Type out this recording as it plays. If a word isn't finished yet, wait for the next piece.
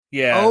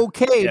Yeah.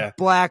 Okay, yeah.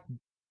 Black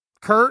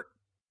Kurt,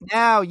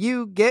 now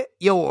you get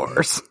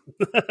yours.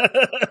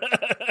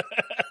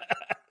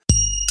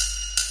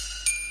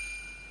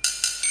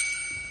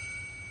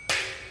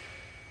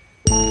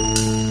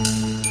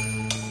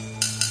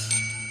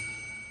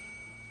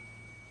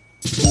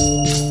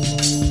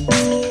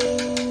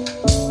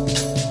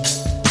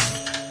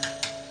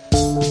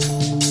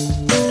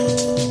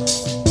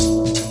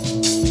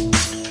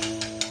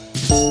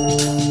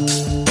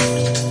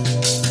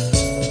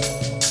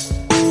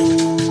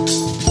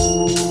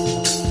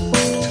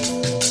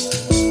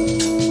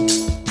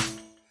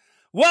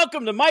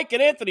 Welcome to Mike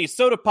and Anthony's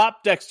Soda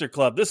Pop Dexter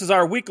Club. This is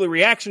our weekly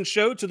reaction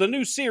show to the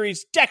new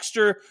series,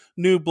 Dexter,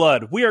 New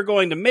Blood. We are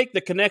going to make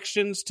the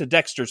connections to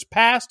Dexter's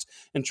past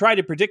and try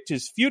to predict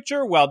his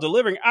future while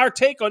delivering our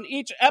take on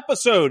each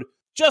episode.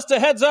 Just a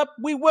heads up,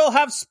 we will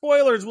have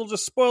spoilers. We'll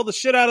just spoil the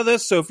shit out of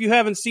this, so if you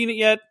haven't seen it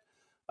yet,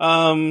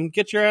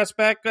 get your ass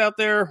back out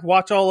there,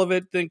 watch all of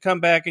it, then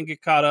come back and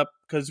get caught up,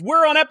 because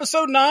we're on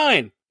episode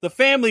 9, The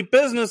Family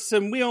Business,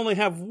 and we only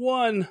have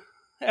one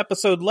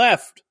episode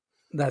left.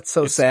 That's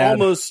so it's sad.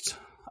 Almost,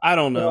 I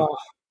don't know. Oh.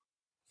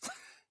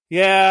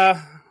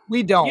 Yeah,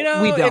 we don't.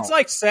 It's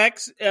like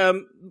sex.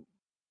 You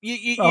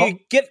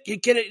get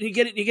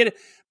it.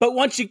 But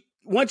once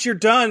you're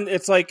done,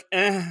 it's like,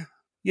 yeah.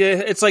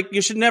 It's like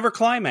you should never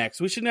climax.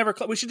 We should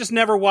just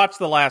never watch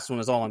the last one.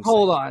 Is all I'm saying.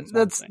 Hold on,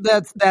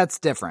 that's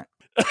different.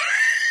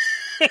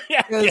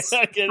 Yeah,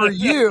 I get for it.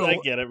 you, I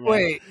get it. Man.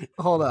 Wait,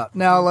 hold up.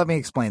 Now let me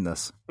explain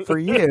this. For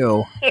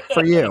you,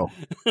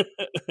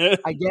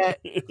 I get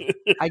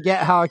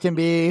how it can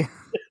be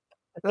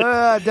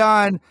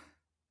done,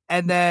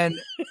 and then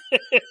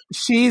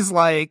she's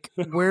like,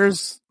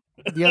 "Where's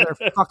the other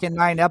fucking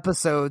 9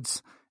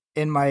 episodes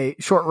in my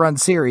short run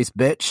series,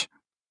 bitch?"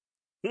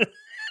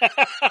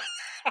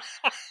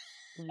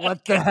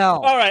 What the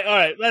hell? All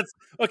right. Let's.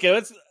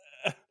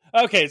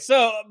 Okay,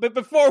 so but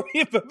before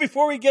we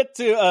get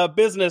to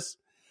business,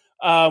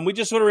 we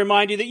just want to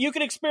remind you that you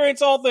can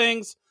experience all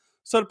things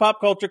Soda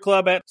Pop Culture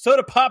Club at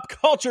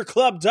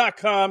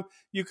sodapopcultureclub.com.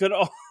 You can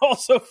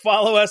also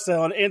follow us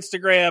on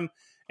Instagram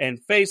and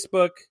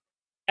Facebook.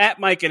 At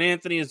Mike and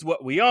Anthony is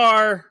what we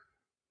are.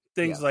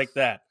 Things like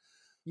that.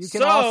 You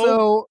can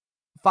also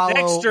follow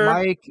Dexter.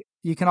 Mike.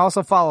 You can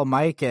also follow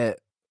Mike at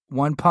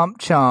One Pump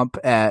Chump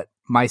at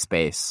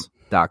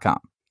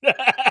myspace.com.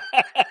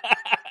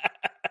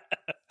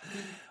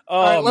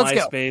 Oh, right, let's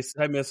MySpace.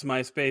 Go. I miss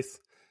MySpace.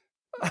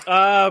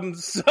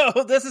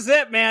 So this is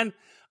it, man.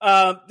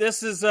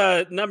 This is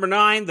number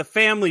 9, The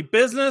Family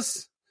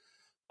Business.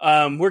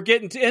 We're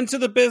getting into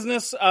the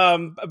business.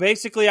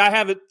 Basically, I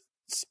have it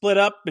split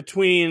up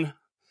between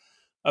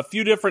a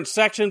few different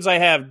sections. I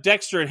have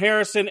Dexter and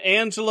Harrison,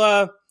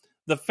 Angela,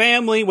 the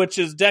family, which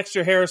is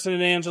Dexter, Harrison,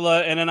 and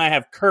Angela, and then I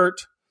have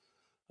Kurt,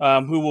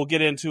 who we'll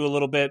get into a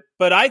little bit.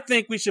 But I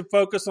think we should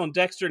focus on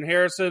Dexter and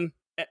Harrison.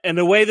 And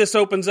the way this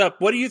opens up,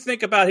 what do you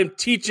think about him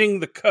teaching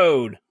the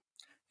code?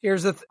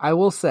 Here's the I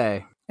will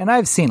say, and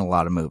I've seen a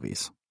lot of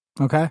movies,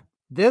 okay?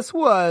 This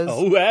was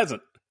who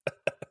hasn't?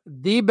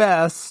 the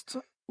best,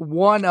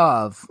 one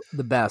of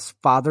the best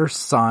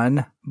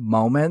father-son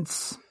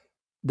moments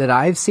that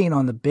I've seen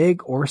on the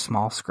big or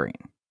small screen.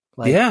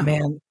 Like,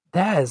 man,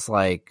 that is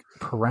like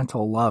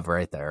parental love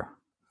right there.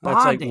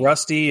 That's like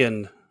Rusty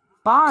and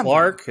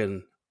Clark,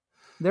 and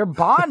they're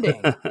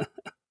bonding.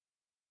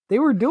 They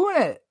were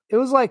doing it. It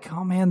was like,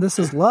 oh man, this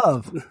is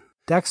love.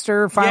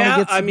 Dexter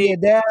finally gets to be a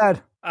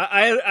dad.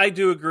 I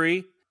do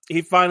agree.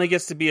 He finally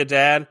gets to be a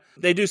dad.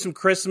 They do some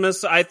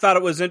Christmas. I thought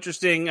it was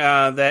interesting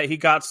that he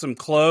got some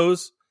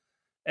clothes,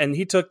 and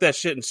he took that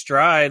shit in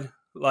stride.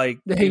 Like,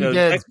 he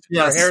did.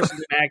 Harrison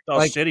didn't act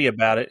all shitty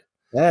about it.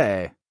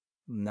 Hey,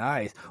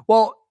 nice.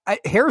 Well,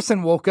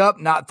 Harrison woke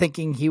up not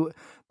thinking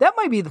that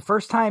might be the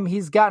first time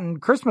he's gotten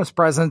Christmas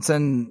presents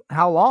in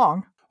how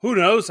long? Who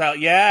knows how?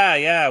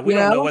 Yeah. We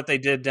don't know what they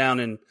did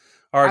down in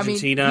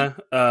Argentina.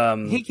 I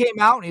mean, he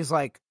came out and he's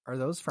like, "Are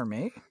those for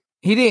me?"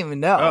 He didn't even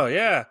know. Oh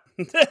yeah,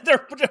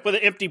 they're with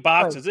empty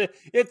boxes.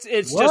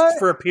 It's just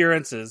for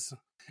appearances.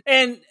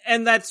 And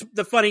that's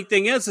the funny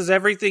thing is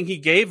everything he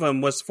gave him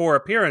was for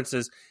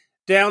appearances,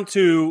 down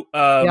to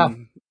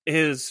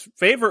his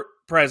favorite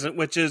present,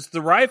 which is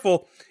the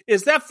rifle.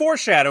 Is that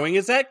foreshadowing?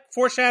 Is that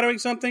foreshadowing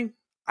something?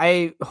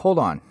 Hold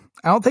on.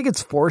 I don't think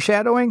it's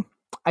foreshadowing.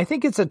 I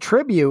think it's a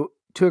tribute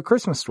to A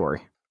Christmas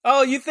Story.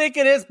 Oh, you think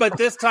it is? But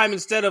this time,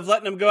 instead of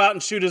letting him go out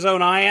and shoot his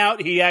own eye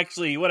out, he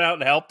actually went out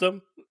and helped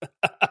him.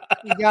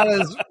 He got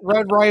his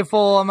red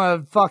rifle. I'm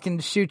going to fucking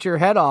shoot your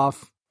head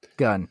off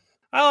gun.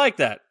 I like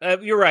that.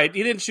 You're right.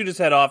 He didn't shoot his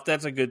head off.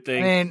 That's a good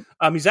thing.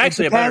 I mean, he's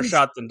actually a better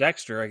shot than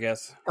Dexter, I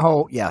guess.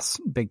 Oh, yes.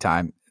 Big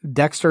time.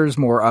 Dexter's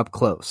more up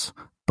close.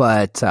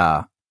 But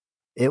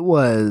it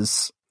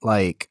was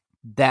like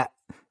that.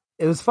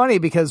 It was funny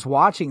because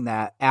watching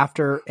that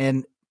after,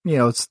 and,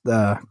 it's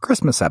the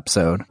Christmas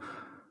episode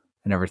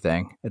and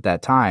everything at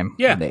that time.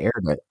 Yeah. When they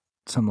aired it.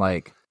 So I'm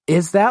like,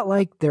 is that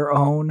like their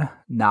own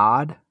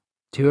nod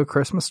to A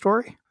Christmas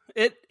Story?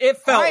 It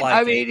felt like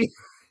I mean,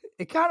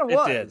 it kind of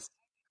was. It did.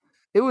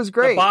 It was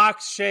great. The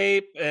box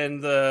shape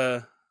and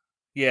the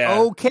Yeah.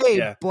 Okay,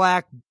 Yeah.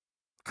 Black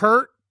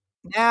Kurt,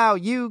 now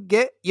you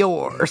get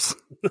yours.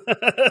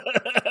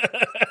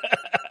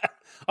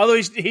 Although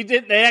he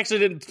didn't, they actually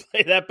didn't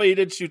play that, but he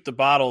did shoot the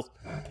bottles.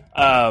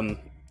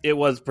 It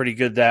was pretty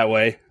good that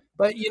way.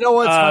 But you know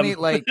what's funny?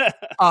 Like,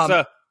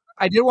 so,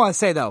 I did want to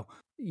say though,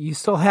 you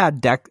still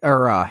had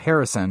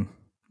Harrison.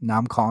 Now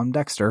I'm calling him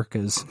Dexter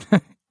because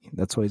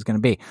that's what he's going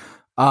to be.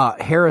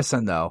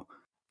 Harrison, though,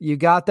 you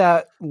got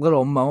that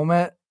little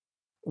moment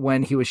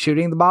when he was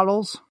shooting the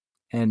bottles,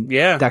 and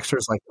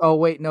Dexter's like, "Oh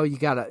wait, no, you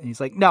got it." And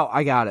he's like, "No,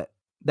 I got it."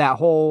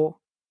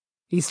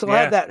 He still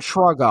had that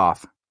shrug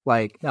off,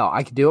 like, "No,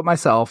 I can do it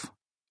myself."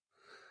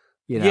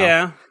 You know?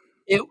 Yeah.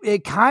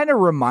 It kind of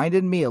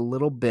reminded me a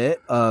little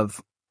bit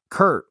of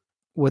Kurt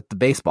with the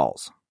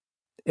baseballs,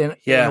 in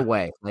a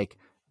way, like,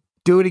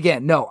 "Do it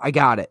again." "No, I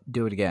got it.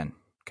 Do it again,"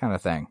 kind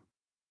of thing.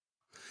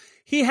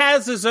 He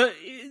has his.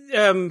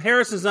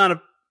 Harrison's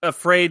not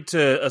afraid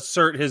to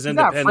assert his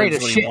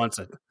independence when he wants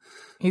it.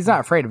 He's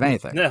not afraid of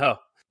anything. No,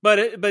 but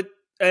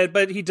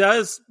he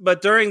does.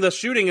 But during the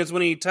shooting is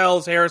when he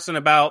tells Harrison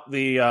about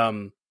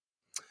the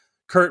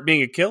Kurt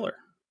being a killer,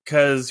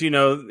 because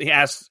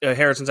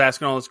Harrison's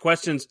asking all those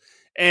questions,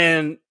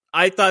 and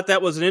I thought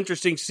that was an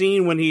interesting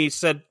scene when he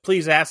said,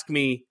 "Please ask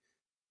me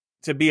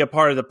to be a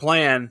part of the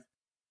plan,"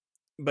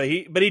 but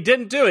he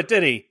didn't do it,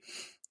 did he?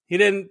 He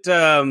didn't,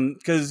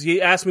 because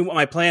he asked me what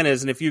my plan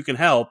is and if you can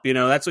help.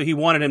 That's what he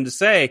wanted him to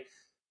say.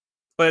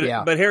 But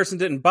Harrison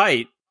didn't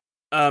bite.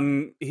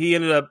 He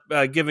ended up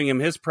giving him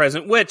his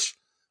present, which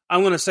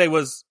I'm going to say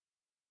was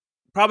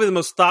probably the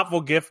most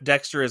thoughtful gift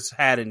Dexter has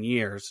had in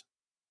years.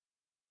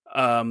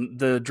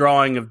 The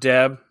drawing of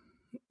Deb.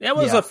 That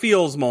was a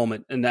feels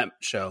moment in that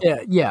show.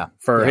 Yeah.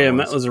 For him,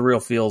 that was a real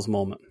feels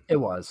moment. It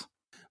was.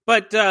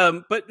 But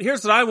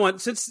here's what I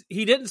want. Since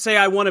he didn't say,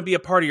 "I want to be a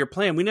part of your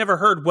plan," we never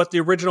heard what the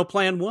original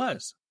plan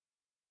was.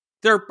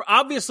 There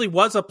obviously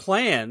was a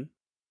plan,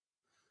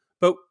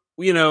 but,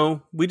 we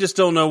just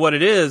don't know what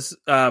it is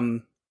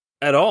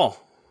at all.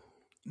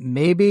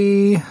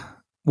 Maybe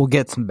we'll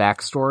get some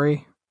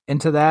backstory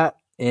into that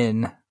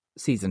in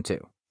season 2.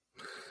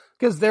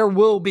 Because there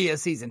will be a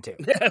season 2.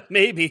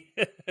 Maybe.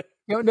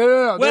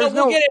 No. Well,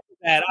 we'll get into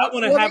that. I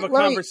want to have a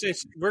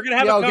conversation. We're going to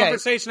have a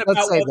conversation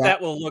about what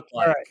that will look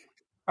like.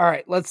 All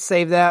right, let's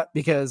save that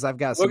because I've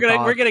got some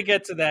thoughts. We're gonna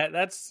get to that.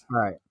 That's all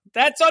right.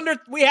 That's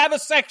we have a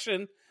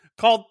section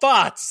called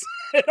thoughts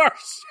in our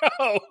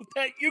show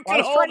that you can. I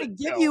was trying to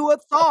give you a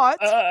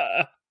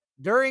thought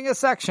during a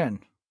section.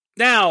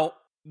 Now,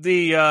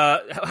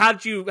 how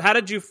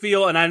did you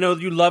feel? And I know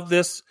you love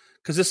this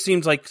because this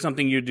seems like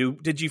something you do.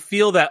 Did you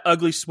feel that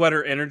ugly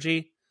sweater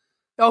energy?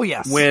 Oh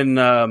yes. When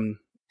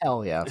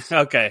hell yes.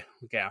 Okay,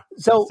 yeah.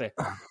 So that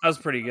was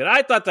pretty good.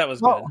 I thought that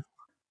was good.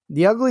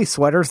 The ugly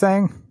sweater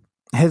thing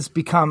has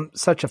become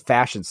such a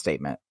fashion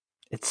statement.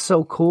 It's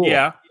so cool.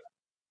 Yeah.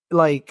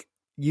 Like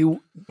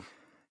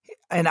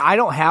and I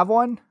don't have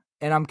one,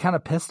 and I'm kind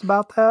of pissed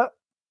about that.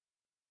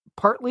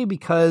 Partly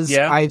because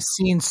I've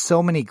seen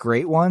so many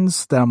great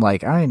ones that I'm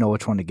like, I don't even know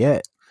which one to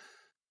get.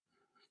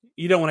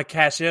 You don't want to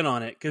cash in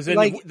on it because then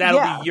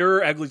that'll be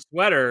your ugly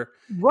sweater,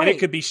 and it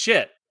could be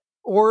shit.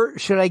 Or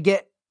should I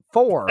get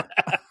 4?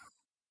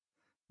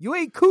 You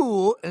ain't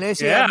cool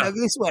unless you have an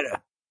ugly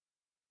sweater.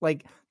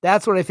 Like,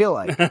 that's what I feel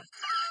like.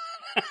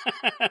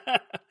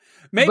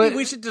 Maybe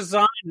we should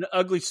design an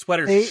ugly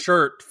sweater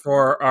shirt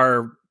for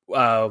our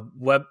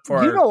web.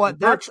 You know what?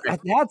 That's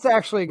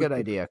actually a good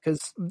idea because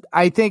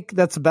I think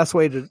that's the best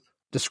way to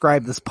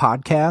describe this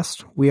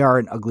podcast. We are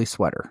an ugly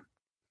sweater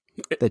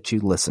that you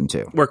listen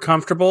to. We're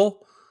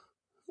comfortable,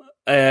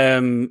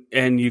 and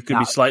you could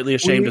be slightly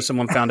ashamed if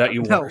someone found out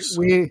you were.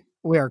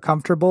 We are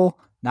comfortable,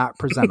 not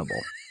presentable.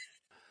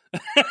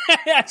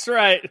 That's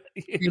right.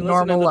 You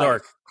normal in the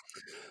dark.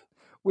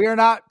 We are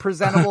not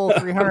presentable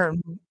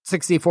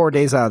 364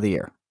 days out of the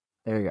year.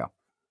 There you go.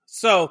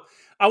 So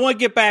I want to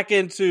get back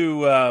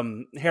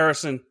into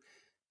Harrison.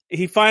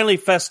 He finally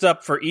fessed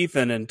up for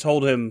Ethan and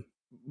told him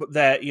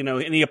that,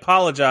 and he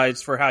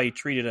apologized for how he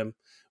treated him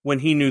when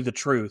he knew the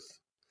truth.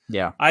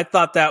 Yeah. I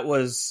thought that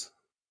was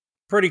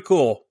pretty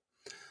cool.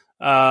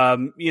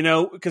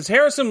 Because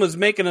Harrison was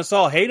making us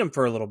all hate him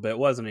for a little bit,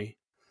 wasn't he?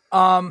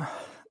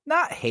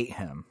 Not hate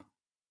him.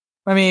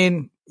 I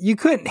mean, you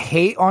couldn't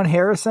hate on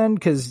Harrison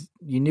because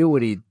you knew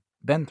what he'd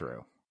been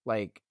through.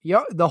 Like,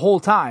 the whole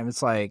time,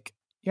 it's like,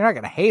 you're not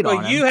going to hate on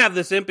him. Well, you have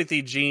this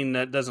empathy gene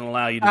that doesn't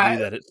allow you to do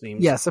that, it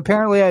seems. Yes,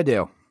 apparently I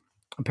do.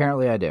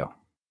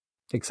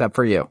 Except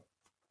for you.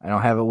 I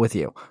don't have it with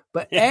you.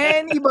 But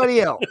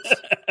anybody else.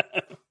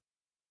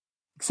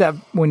 Except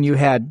when you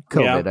had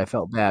COVID, I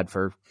felt bad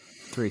for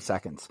 3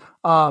 seconds.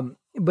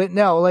 But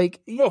no, like,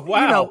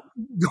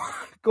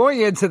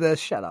 going into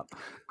this, shut up.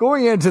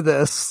 Going into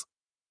this,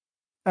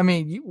 I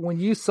mean, when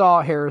you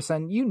saw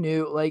Harrison, you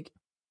knew, like,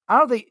 I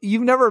don't think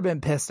you've never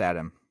been pissed at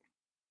him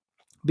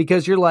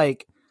because you're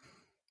like,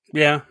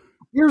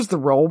 here's the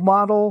role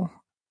model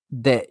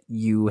that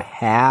you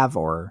have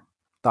or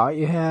thought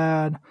you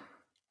had,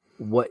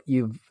 what's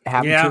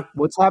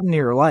happened to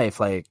your life.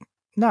 Like,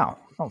 no,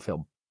 I don't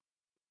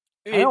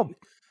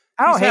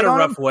I don't He's hate had a on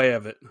rough him. way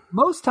of it.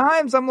 Most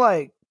times I'm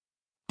like,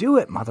 do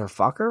it,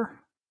 motherfucker.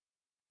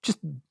 Just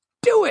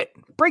do it.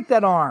 Break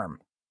that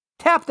arm.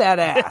 Tap that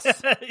ass.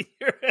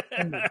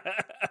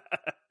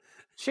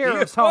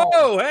 Sheriff's home.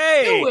 Whoa,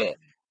 hey. Do it.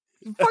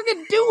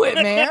 Fucking do it,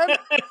 man.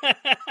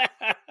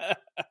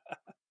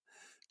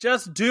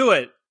 Just do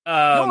it. You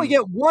only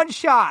get one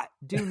shot.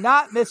 Do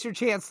not miss your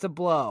chance to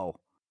blow.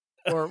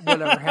 Or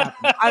whatever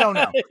happened. I don't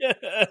know.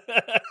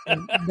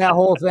 And that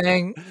whole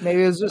thing,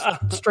 maybe it was just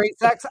straight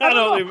sex. I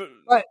don't know.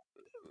 But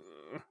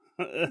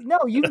no,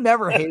 you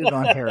never hated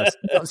on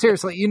Harrison. No,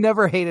 seriously, you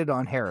never hated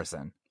on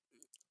Harrison.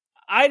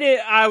 I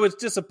did. I was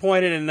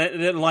disappointed and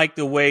didn't like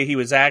the way he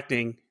was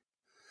acting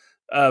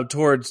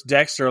towards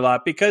Dexter a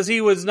lot because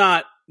he was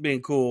not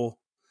being cool.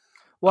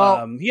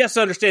 Well, he has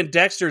to understand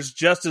Dexter's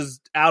just as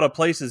out of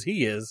place as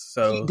he is.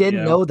 So he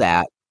didn't know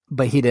that,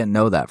 but he didn't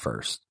know that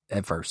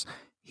at first.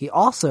 He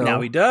also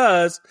now he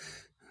does.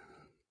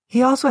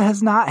 He also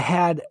has not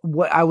had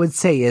what I would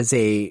say is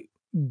a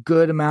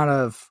good amount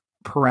of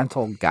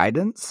parental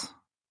guidance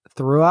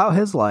throughout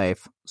his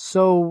life.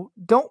 So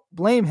don't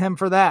blame him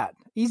for that.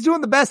 He's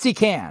doing the best he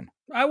can.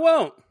 I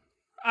won't.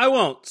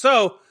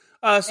 So,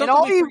 and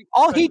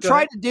all he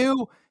tried to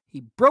do,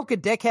 he broke a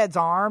dickhead's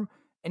arm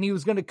and he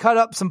was going to cut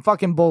up some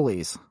fucking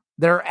bullies.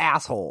 They're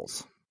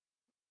assholes.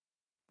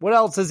 What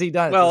else has he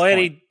done? Well,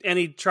 and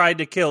he tried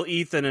to kill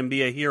Ethan and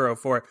be a hero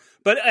for it.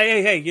 But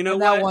hey, you know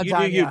what? You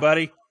do you,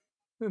 buddy.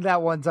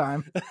 That one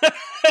time.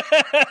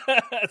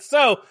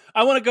 So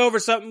I want to go over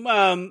something.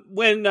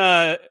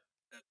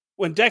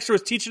 When Dexter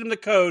was teaching him the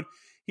code,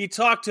 he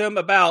talked to him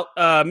about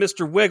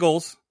Mr.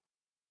 Wiggles,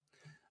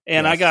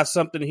 and yes. I got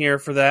something here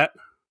for that.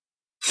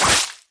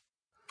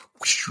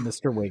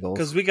 Mr. Wiggles,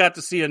 because we got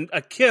to see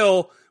a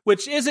kill,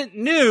 which isn't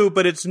new,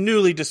 but it's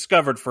newly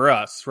discovered for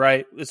us.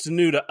 Right? It's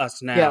new to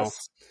us now.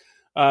 Yes.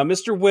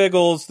 Mr.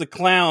 Wiggles, the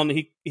clown,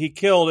 he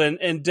killed,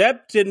 and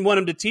Deb didn't want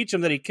him to teach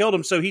him that he killed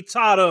him, so he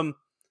taught him.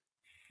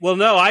 Well,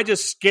 no, I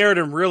just scared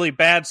him really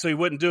bad so he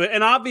wouldn't do it.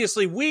 And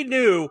obviously we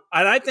knew,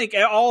 and I think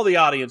all the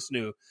audience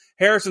knew,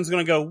 Harrison's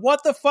going to go,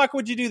 what the fuck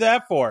would you do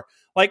that for?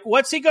 Like,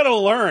 what's he going to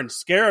learn?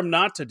 Scare him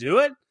not to do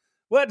it?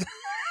 What?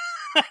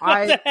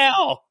 What the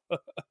hell?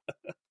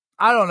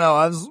 I don't know.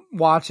 I was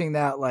watching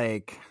that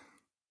like,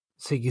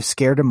 so you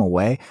scared him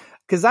away?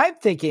 Because I'm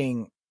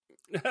thinking,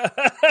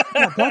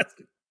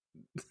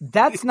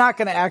 that's not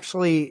going to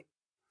actually,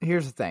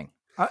 here's the thing.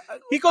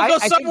 He could go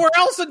somewhere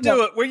else and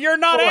do it where you're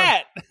not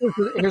at.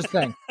 Here's the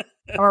thing.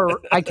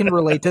 I can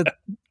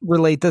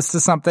relate this to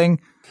something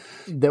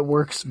that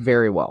works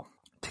very well.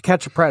 To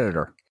Catch a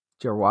Predator.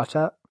 Did you ever watch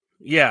that?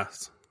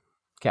 Yes.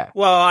 Okay.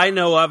 Well, I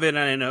know of it, and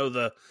I know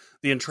the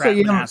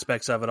entrapment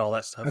aspects of it, all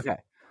that stuff. Okay.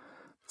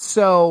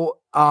 So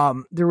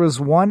there was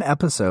one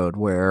episode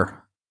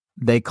where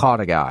they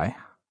caught a guy,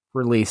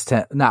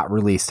 not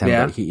released him,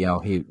 but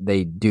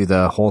they do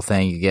the whole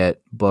thing. You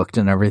get booked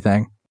and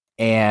everything,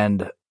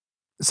 and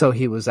so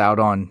he was out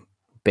on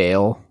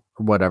bail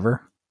or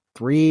whatever.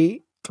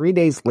 3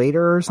 days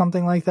later or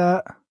something like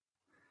that,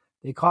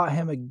 they caught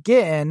him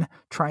again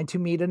trying to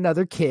meet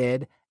another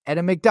kid at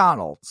a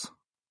McDonald's.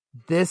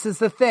 This is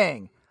the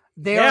thing.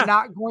 They are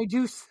not going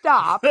to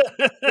stop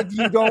if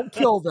you don't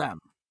kill them.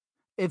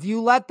 If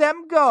you let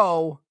them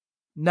go,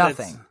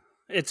 nothing.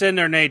 It's in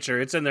their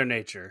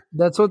nature.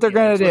 That's what they're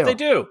going to do. What they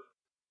do.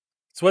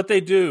 It's what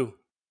they do.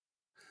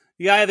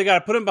 You either got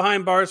to put them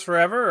behind bars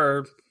forever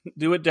or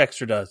do what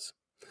Dexter does.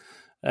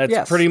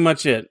 That's pretty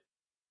much it.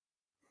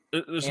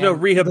 There's no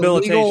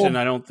rehabilitation,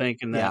 I don't think,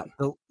 in that.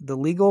 Yeah, the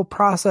legal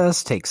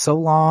process takes so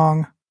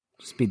long.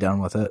 Just be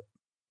done with it.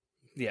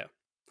 Yeah.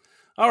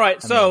 All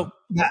right,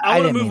 I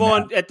want to move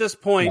on at this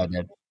point.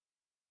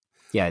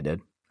 Yeah, I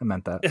did. I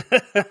meant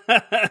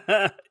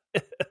that.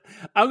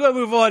 I'm going to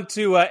move on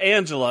to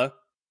Angela.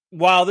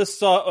 While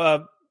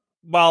a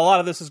lot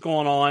of this is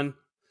going on,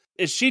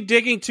 is she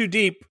digging too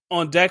deep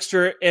on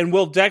Dexter? And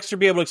will Dexter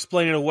be able to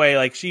explain it away?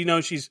 Like she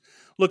knows she's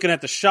looking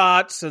at the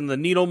shots and the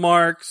needle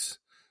marks.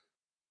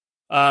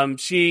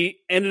 She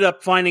ended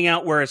up finding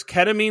out where his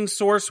ketamine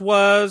source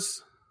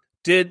was.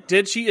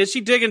 Is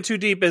she digging too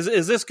deep?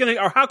 Is this going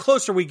to, or how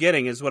close are we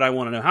getting is what I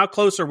want to know. How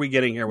close are we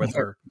getting here with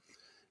her?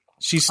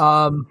 She's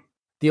the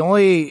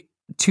only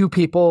two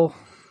people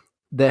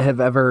that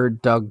have ever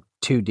dug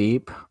too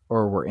deep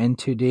or were in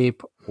too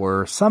deep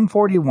were Sum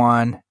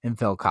 41 and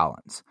Phil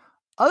Collins.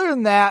 Other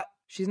than that,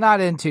 she's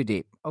not in too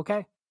deep.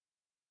 Okay.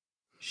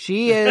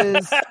 She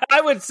is,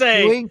 I would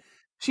say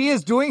she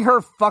is doing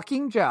her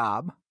fucking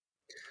job.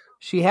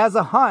 She has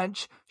a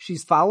hunch.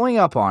 She's following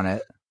up on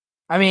it.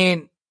 I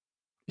mean,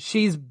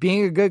 she's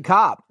being a good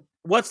cop.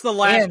 Who's the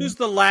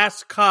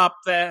last cop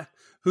that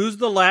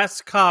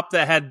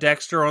had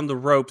Dexter on the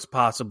ropes,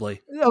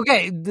 possibly?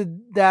 Okay,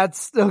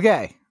 that's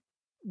okay.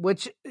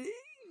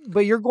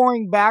 But you're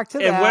going back to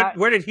that.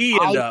 Where did he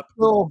end up?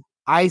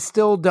 I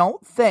still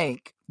don't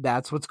think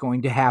that's what's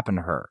going to happen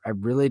to her. I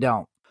really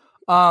don't.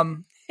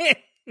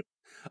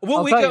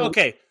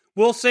 Okay.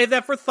 We'll save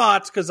that for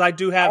thoughts because I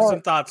do have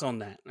some thoughts on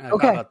that. How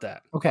about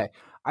that? Okay.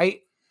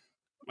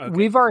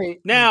 We've already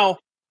now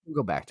we'll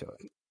go back to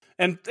it.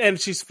 And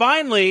she's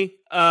finally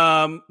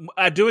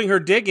doing her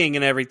digging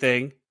and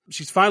everything.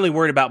 She's finally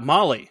worried about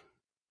Molly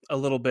a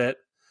little bit.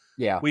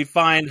 Yeah. We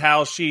find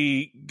how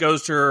she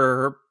goes to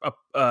her.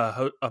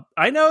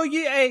 I know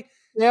you.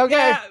 Yeah, okay.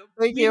 Yeah,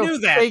 Thank we you. knew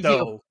that Thank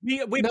though.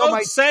 you. We No,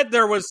 both said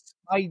there was.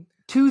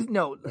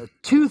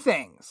 Two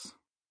things.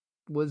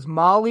 Was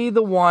Molly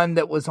the one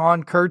that was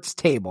on Kurt's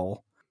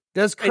table?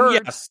 Does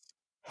Kurt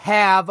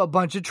have a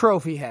bunch of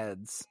trophy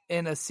heads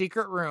in a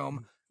secret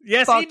room?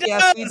 Yes, Fuck, he does.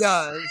 Yes, he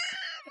does.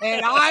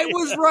 And I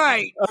was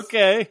right.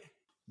 Okay.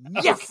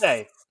 Yes.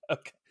 Okay.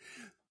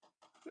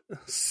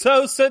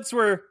 So since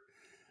we're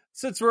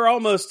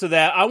almost to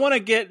that, I want to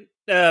get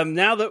I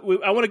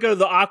want to go to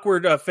the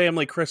awkward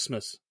family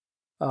Christmas.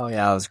 Oh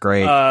yeah, that was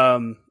great.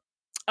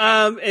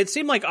 It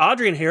seemed like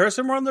Audrey and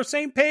Harrison were on the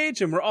same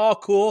page, and we're all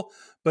cool.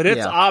 But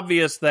it's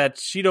obvious that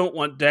she don't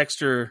want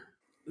Dexter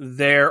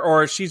there,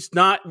 or she's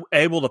not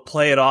able to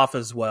play it off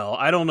as well.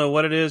 I don't know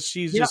what it is.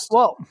 She's just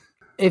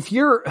if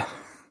you're,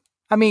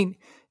 I mean,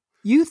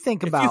 you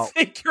think about you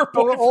think your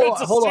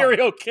boyfriend's a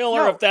serial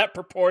killer of that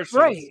proportion,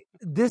 right?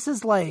 This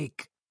is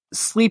like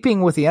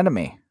sleeping with the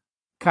enemy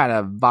kind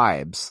of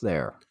vibes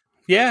there.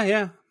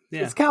 Yeah.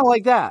 It's kind of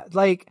like that.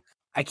 Like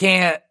I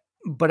can't,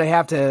 but I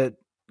have to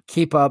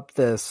keep up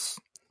this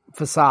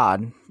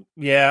facade.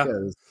 Yeah.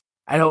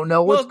 I don't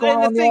know what's going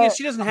on. The thing is,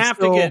 she doesn't have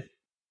to get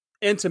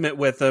intimate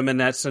with him in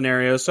that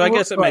scenario, so I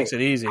guess it makes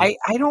it easy.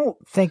 I don't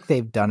think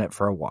they've done it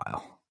for a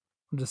while.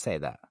 I'll just say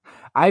that.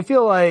 I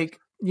feel like,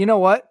 you know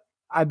what?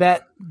 I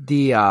bet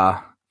the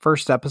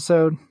first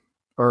episode,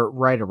 or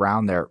right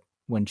around there,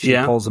 when she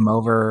pulls him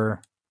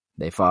over,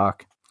 they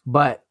fuck.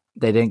 But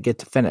they didn't get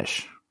to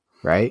finish,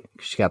 right?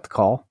 She got the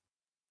call.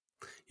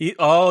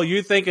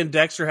 You thinking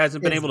Dexter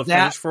hasn't been able to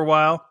finish for a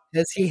while?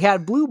 Because he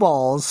had blue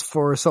balls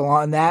for so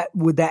long.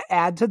 Would that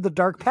add to the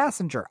dark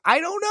passenger? I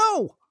don't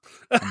know.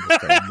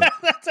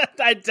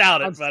 I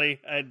doubt it, buddy.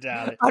 I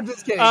doubt it. I'm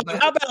just kidding.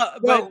 How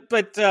about?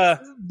 But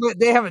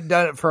they haven't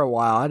done it for a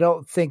while. I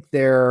don't think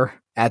they're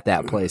at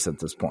that place at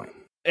this point.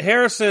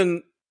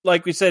 Harrison,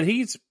 like we said,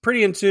 he's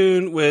pretty in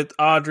tune with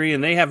Audrey,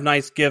 and they have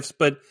nice gifts.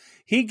 But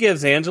he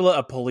gives Angela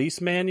a police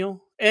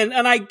manual, and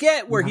I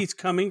get where he's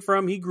coming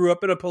from. He grew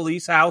up in a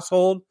police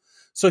household.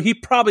 So he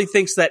probably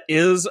thinks that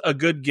is a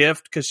good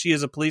gift because she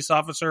is a police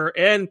officer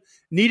and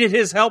needed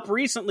his help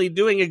recently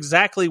doing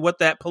exactly what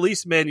that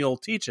police manual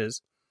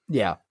teaches.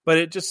 Yeah. But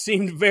it just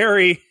seemed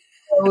very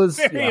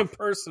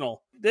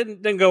impersonal.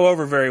 Didn't go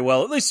over very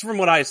well, at least from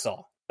what I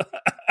saw.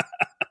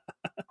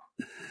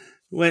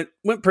 Went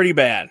pretty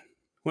bad.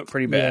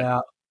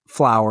 Yeah.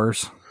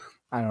 Flowers.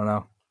 I don't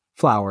know.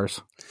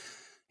 Flowers.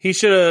 He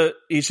should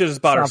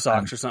have bought her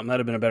socks or something.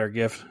 That'd have been a better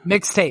gift.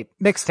 Mixtape.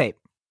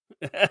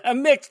 A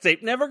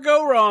mixtape. Never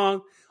go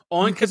wrong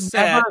on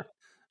cassette.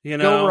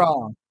 Never go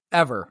wrong.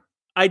 Ever.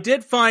 I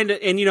did find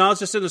it, and I was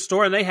just in the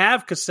store, and they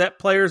have cassette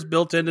players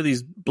built into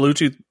these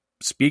Bluetooth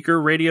speaker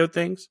radio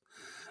things.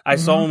 I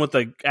saw one with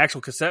the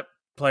actual cassette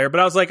player, but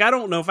I was like, I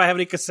don't know if I have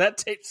any cassette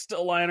tapes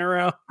still lying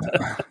around.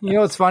 You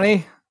know what's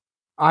funny?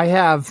 I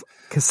have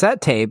cassette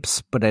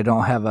tapes, but I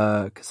don't have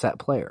a cassette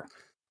player.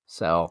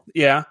 So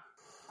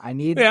I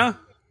need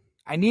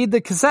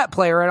the cassette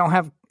player. I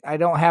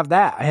don't have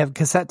that. I have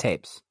cassette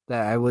tapes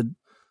that I would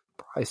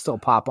probably still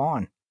pop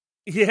on.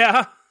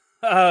 Yeah.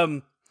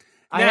 I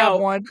have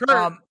one.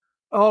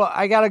 Hold on.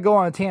 I got to go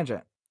on a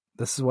tangent.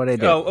 This is what I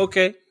did. Oh,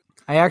 okay.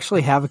 I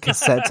actually have a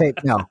cassette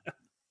tape. No,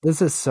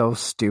 this is so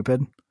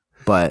stupid,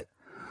 but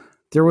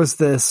there was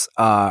this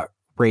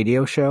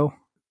radio show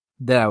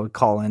that I would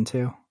call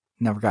into.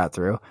 Never got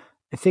through.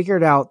 I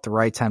figured out the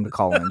right time to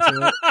call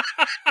into it.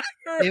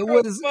 It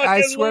was,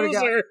 I swear to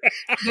God.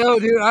 No,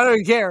 dude, I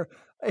don't care.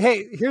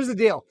 Hey, here's the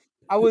deal.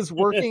 I was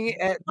working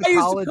at the college.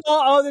 I used to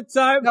call all the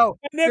time. No,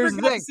 I never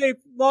got to say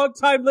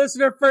long-time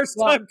listener,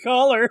 first-time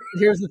caller.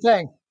 Here's the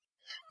thing.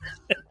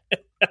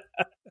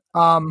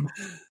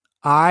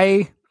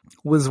 I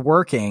was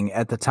working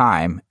at the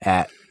time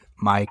at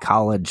my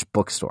college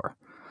bookstore.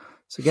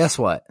 So guess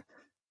what?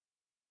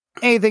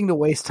 Anything to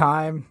waste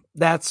time,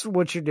 that's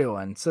what you're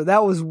doing. So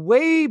that was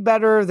way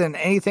better than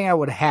anything I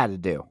would have had to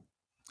do.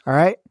 All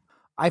right?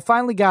 I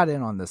finally got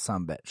in on this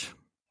sumbitch.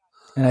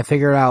 And I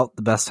figured out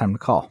the best time to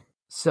call.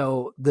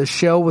 So the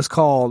show was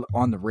called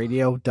on the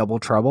radio Double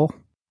Trouble.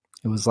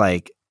 It was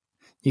like,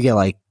 you get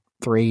like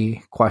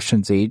 3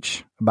 questions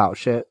each about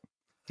shit.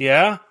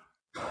 Yeah.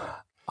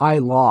 I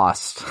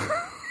lost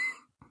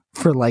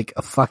for like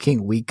a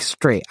fucking week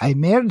straight. I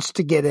managed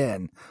to get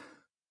in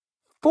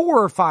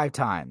 4 or 5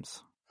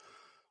 times.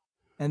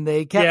 And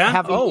they kept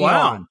having me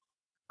on.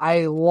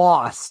 I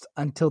lost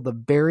until the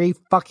very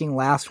fucking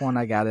last one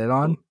I got it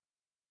on.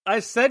 I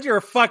said you're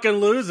a fucking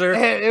loser.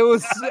 It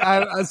was I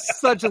was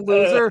such a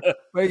loser.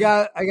 But I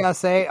gotta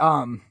say,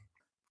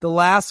 the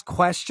last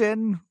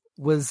question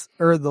was,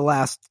 or the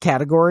last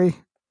category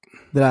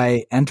that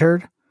I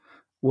entered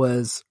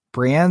was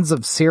brands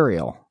of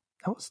cereal.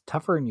 That was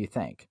tougher than you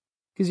think,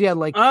 because you had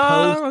like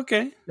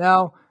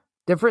now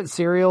different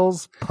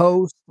cereals,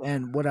 Post,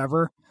 and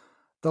whatever.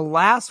 The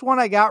last one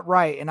I got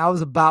right, and I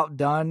was about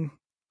done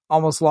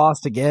almost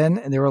lost again.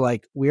 And they were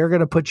like, we are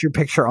going to put your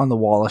picture on the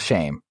wall of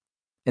shame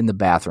in the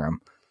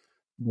bathroom.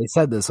 They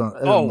said this.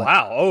 Oh,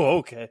 wow. Oh,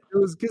 okay. It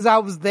was because I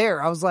was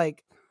there. I was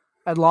like,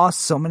 I'd lost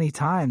so many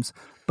times.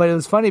 But it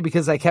was funny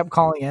because I kept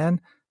calling in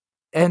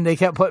and they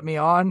kept putting me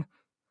on.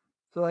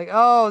 So like,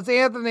 oh, it's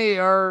Anthony,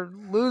 our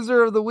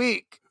loser of the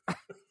week.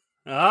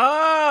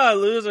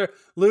 Loser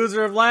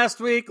of last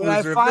week,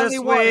 loser of this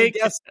week.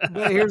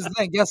 But here's the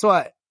thing. Guess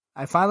what?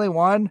 I finally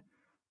won.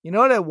 You know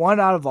what I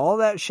won out of all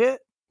that shit?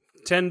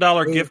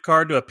 $10 gift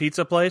card to a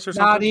pizza place or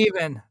something? Not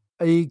even.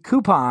 A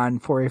coupon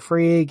for a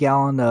free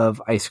gallon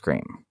of ice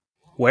cream.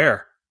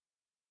 Where?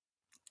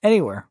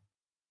 Anywhere.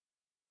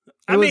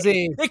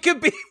 It could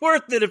be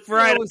worth it for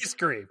ice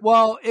cream.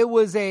 Well, it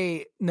was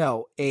a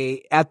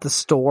at the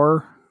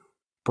store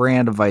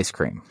brand of ice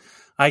cream.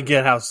 I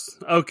get how.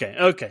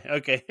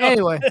 Okay.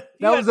 Anyway,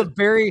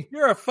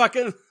 You're a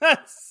fucking.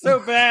 That's so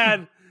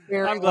bad.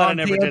 I'm glad I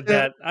never did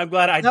that. I'm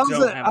glad I don't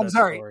have that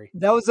story.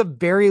 That was a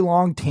very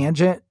long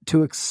tangent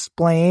to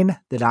explain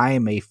that I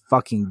am a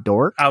fucking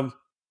dork.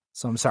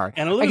 So I'm sorry.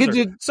 And a loser. I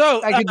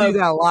could do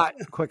that a lot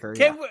quicker.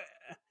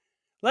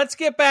 Let's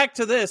get back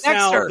to this.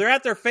 Dexter. Now, they're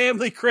at their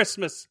family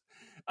Christmas.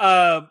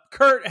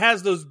 Kurt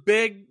has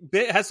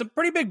has some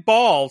pretty big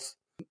balls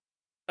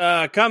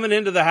coming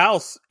into the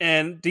house.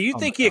 And do you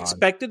think he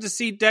expected to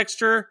see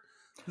Dexter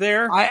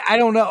there? I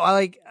don't know.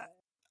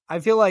 I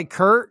feel like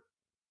Kurt,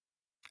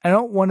 I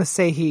don't want to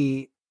say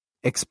he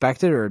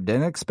expected or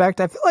didn't expect.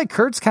 I feel like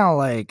Kurt's kind of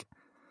like,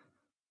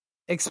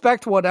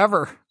 expect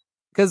whatever,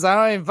 because I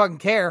don't even fucking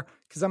care,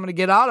 because I'm going to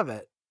get out of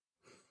it.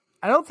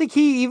 I don't think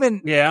he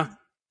even... Yeah.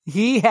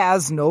 He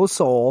has no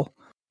soul.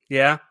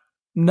 Yeah.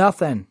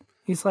 Nothing.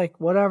 He's like,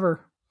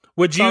 whatever.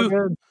 Would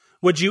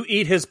you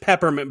eat his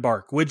peppermint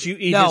bark? Would you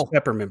eat his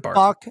peppermint bark?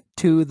 Fuck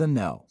to the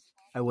no.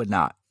 I would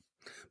not.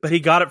 But he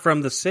got it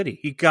from the city.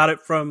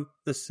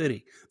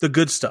 The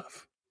good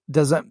stuff.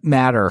 Doesn't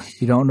matter.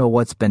 You don't know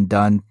what's been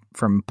done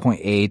from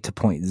point A to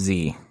point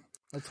Z.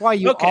 That's why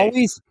you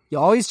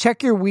always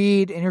check your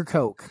weed and your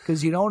coke,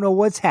 because you don't know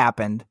what's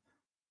happened.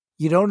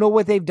 You don't know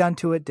what they've done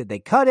to it. Did they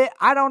cut it?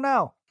 I don't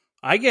know.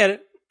 I get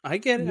it.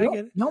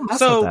 No mess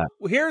so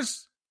with that.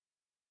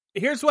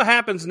 here's what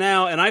happens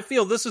now, and I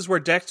feel this is where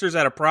Dexter's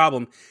at a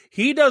problem.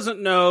 He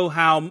doesn't know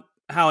how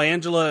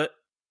Angela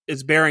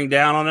is bearing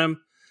down on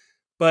him,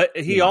 but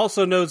he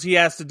also knows he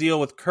has to deal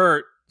with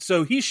Kurt.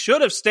 So he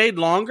should have stayed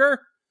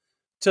longer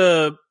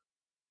to,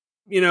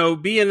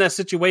 be in that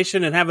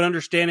situation and have an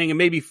understanding and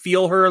maybe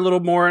feel her a little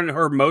more in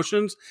her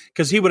emotions,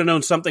 because he would have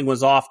known something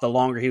was off the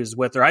longer he was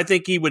with her. I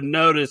think he would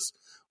notice,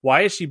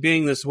 why is she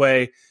being this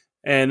way?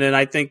 And then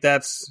I think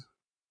that's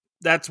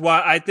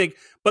why I think,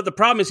 but the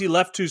problem is he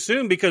left too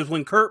soon, because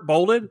when Kurt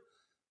bolted,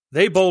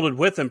 they bolted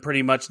with him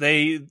pretty much.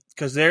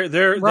 Because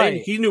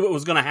he knew what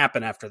was going to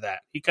happen after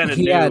that. He kind of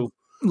knew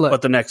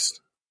what the next.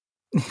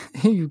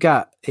 You've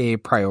got a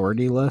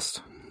priority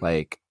list.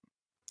 Like,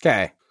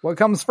 okay, what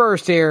comes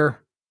first here?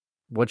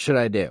 What should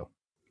I do?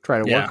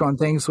 Try to work on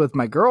things with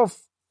my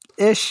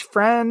girl-ish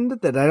friend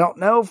that I don't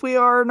know if we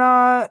are or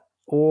not,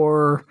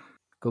 or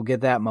go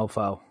get that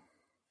mofo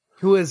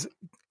who is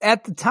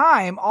at the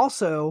time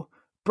also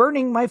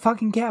burning my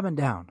fucking cabin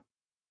down.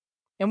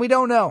 And we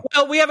don't know.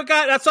 Well, we haven't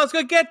got... That's what I was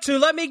going to get to.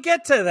 Let me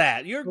get to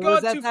that. You're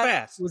going too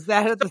fast. Was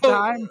that at the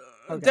time?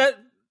 Okay.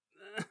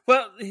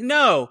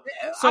 No.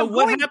 So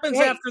what happens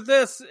after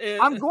this?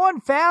 I'm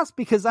going fast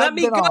because I've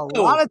been on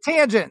a lot of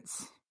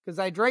tangents. Because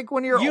I drank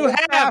when you're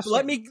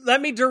Let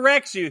me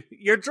direct you.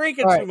 You're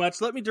drinking too much.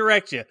 Let me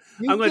direct you.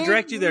 I'm going to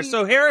direct you there.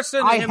 So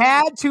Harrison... I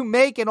had to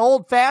make an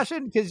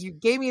old-fashioned because you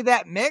gave me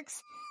that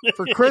mix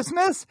for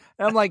Christmas,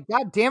 and I'm like,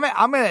 God damn it,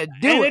 I'm gonna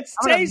do it. It's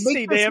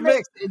tasty, damn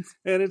it.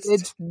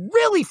 It's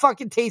really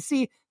fucking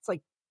tasty. It's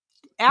like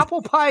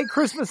apple pie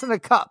Christmas in a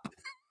cup.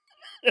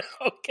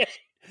 Okay,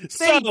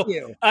 thank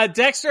you.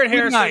 Dexter and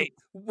Harrison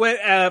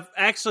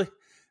actually,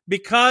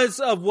 because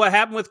of what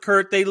happened with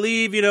Kurt, they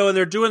leave, and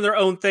they're doing their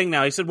own thing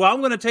now. He said, "Well, I'm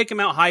going to take him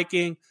out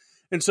hiking,"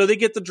 and so they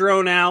get the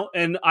drone out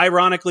and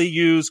ironically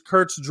use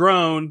Kurt's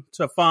drone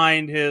to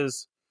find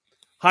his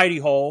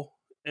hidey hole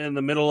in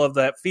the middle of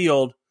that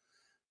field.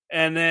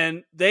 And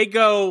then they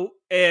go,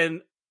 and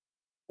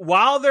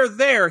while they're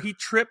there, he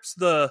trips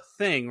the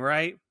thing,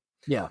 right?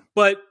 Yeah.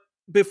 But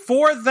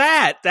before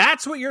that,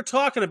 that's what you're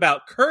talking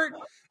about. Kurt,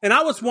 and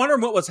I was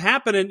wondering what was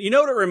happening. You know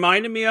what it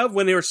reminded me of?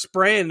 When they were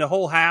spraying the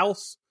whole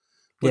house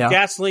with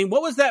gasoline.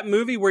 What was that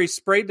movie where he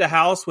sprayed the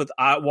house with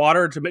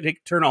water to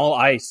turn all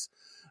ice?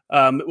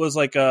 It was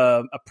like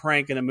a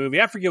prank in a movie.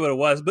 I forget what it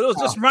was, but it was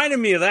just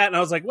reminding me of that. And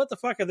I was like, what the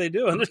fuck are they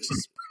doing? They're just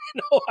spraying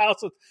the whole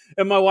house with,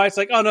 and my wife's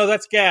like, oh no,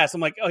 that's gas.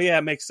 I'm like, oh yeah,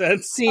 it makes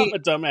sense. See, I'm a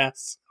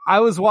dumbass.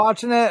 I was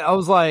watching it. I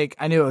was like,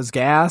 I knew it was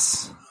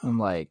gas.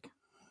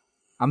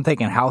 I'm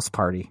thinking house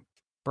party.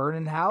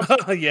 Burning house?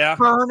 Yeah.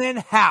 Burning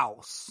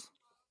house.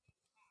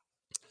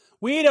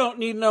 We don't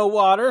need no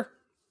water.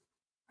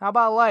 How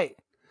about light?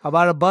 How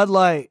about a Bud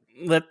Light?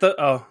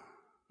 So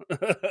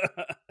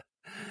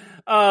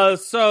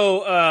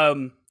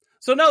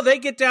no, they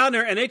get down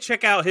there and they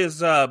check out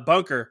his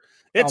bunker.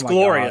 It's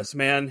glorious,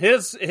 man.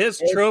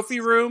 His trophy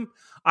room.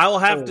 I will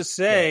have to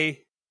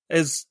say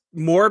is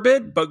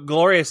morbid, but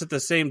glorious at the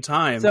same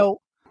time.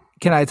 So,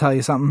 can I tell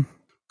you something?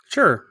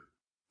 Sure.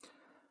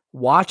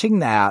 Watching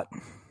that,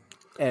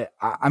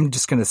 I'm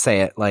just gonna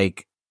say it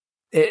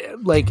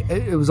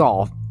it was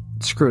all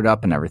screwed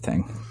up and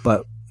everything.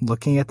 But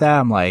looking at that,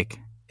 I'm like,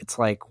 it's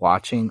like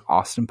watching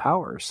Austin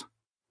Powers.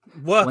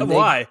 What?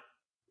 Why?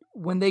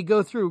 When they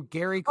go through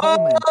Gary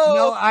Coleman,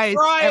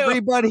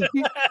 everybody.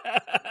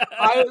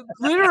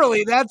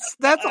 Literally,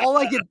 that's all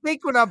I can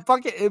think when I'm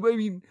fucking. I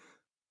mean,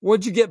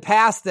 once you get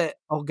past that,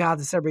 oh god,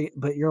 this everybody.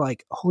 But you're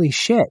like, holy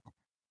shit,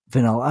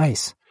 Vanilla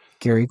Ice,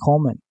 Gary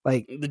Coleman.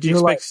 Like, did you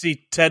expect to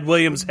see Ted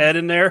Williams' head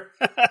in there?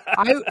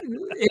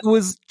 It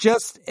was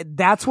just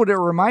that's what it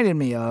reminded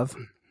me of.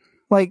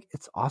 Like,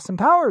 it's Austin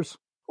Powers.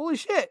 Holy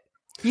shit,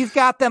 he's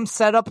got them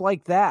set up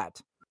like that.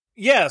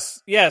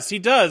 Yes, he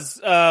does.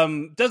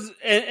 And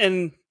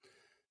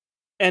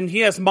he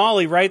has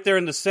Molly right there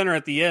in the center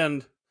at the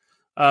end.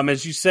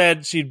 As you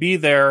said, she'd be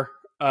there.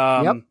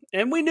 And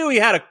we knew he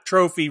had a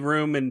trophy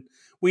room, and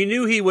we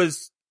knew he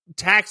was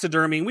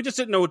taxidermying. We just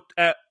didn't know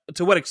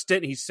to what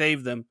extent he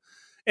saved them.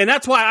 And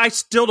that's why I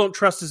still don't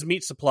trust his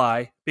meat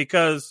supply,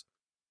 because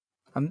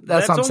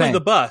that's only saying.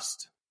 The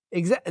bust.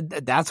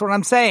 That's what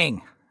I'm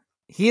saying.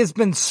 He has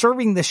been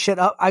serving this shit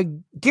up. I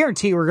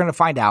guarantee we're going to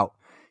find out.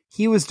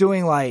 He was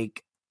doing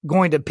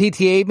going to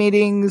PTA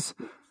meetings,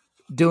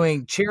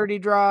 doing charity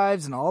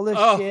drives and all this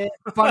shit,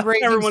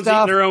 fundraising everyone's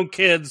stuff. Eating their own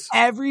kids.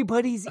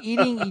 Everybody's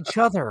eating each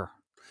other.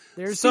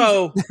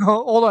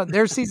 Hold on.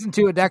 There's season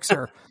 2 of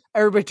Dexter.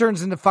 Everybody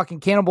turns into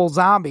fucking cannibal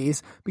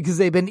zombies because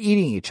they've been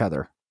eating each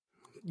other.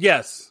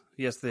 Yes,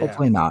 they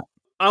Hopefully have. not.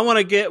 I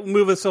want to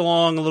move us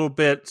along a little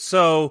bit.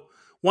 So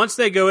once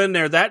they go in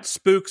there, that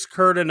spooks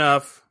Kurt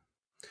enough.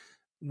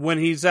 When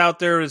he's out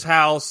there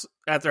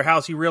at their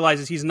house, he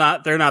realizes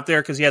they're not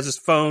there because he has his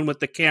phone with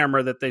the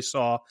camera that they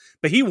saw.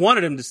 But he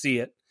wanted him to see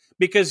it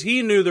because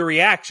he knew the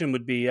reaction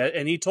would be.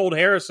 And he told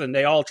Harrison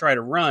they all try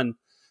to run.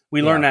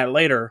 We learn that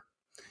later.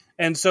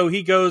 And so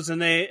he goes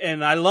and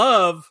I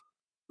love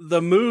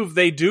the move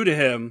they do to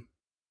him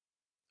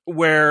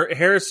where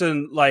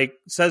Harrison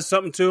says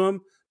something to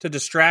him to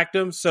distract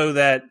him so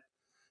that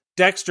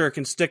Dexter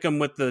can stick him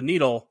with the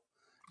needle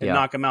and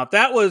knock him out.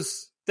 That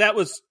was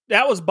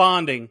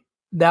bonding.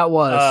 That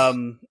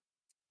was,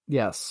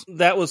 yes,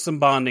 that was some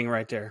bonding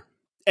right there.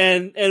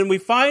 And we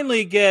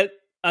finally get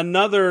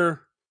another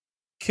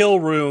kill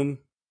room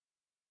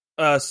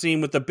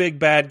scene with the big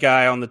bad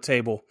guy on the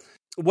table.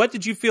 What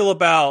did you feel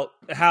about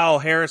how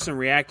Harrison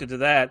reacted to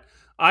that?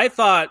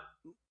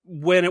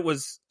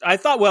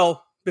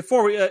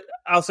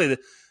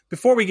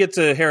 Before we get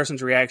to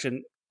Harrison's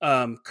reaction,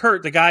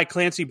 Kurt, the guy,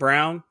 Clancy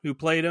Brown, who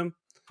played him,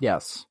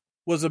 yes,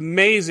 was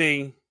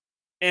amazing.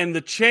 And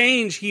the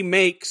change he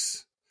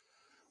makes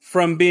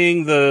from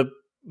being the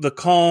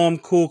calm,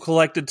 cool,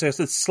 collected to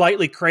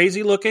slightly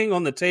crazy looking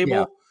on the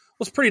table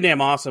was pretty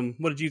damn awesome.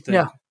 What did you think?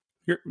 Yeah.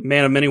 You're a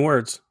man of many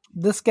words.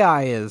 This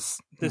guy is...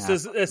 This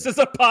is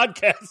a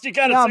podcast. You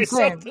gotta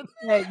say something.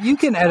 Hey, you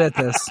can edit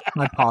this,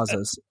 my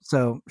pauses,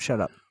 so shut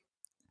up.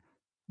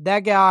 That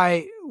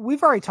guy,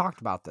 we've already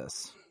talked about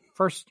this.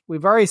 First,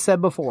 we've already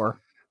said before,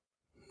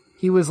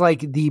 he was like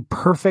the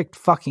perfect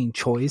fucking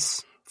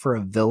choice for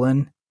a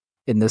villain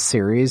in this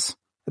series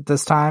at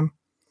this time.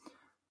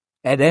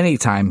 At any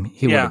time,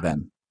 he would have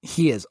been.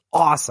 He is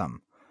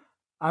awesome.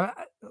 It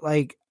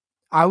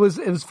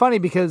was funny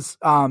because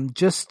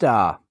just 2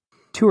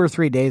 or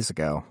 3 days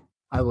ago,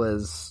 I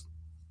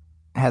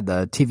had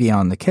the TV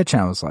on in the kitchen.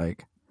 I was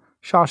like,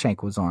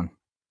 Shawshank was on.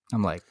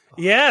 I'm like,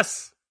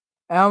 yes.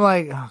 And I'm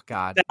like, oh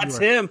God, that's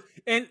him.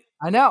 And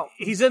I know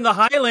he's in the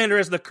Highlander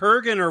as the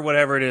Kurgan or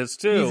whatever it is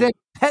too. He's in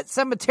Pet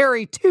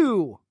Sematary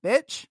 2,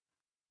 bitch.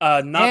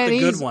 Not the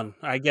good one.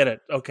 I get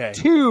it. Okay.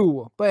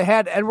 2, but it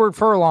had Edward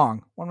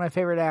Furlong, one of my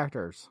favorite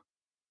actors.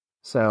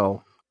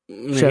 So,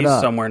 he's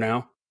somewhere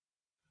now.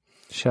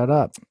 Shut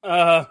up.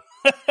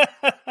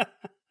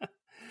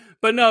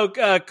 But no,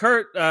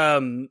 Kurt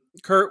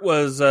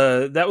was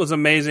that was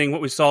amazing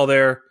what we saw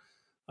there.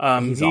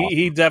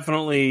 He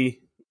definitely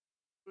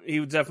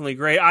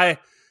great. And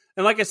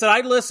like I said,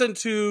 I listened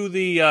to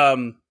the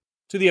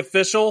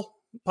official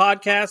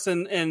podcast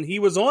and he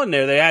was on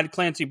there. They had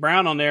Clancy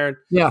Brown on there.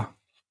 Yeah.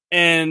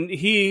 And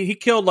he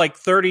killed like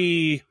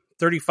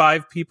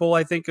 35 people,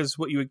 I think is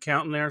what you would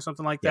count in there or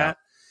something like that.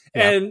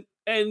 Yeah.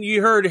 And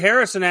you heard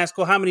Harrison ask,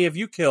 well, how many have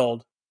you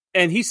killed?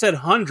 And he said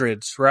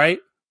hundreds, right?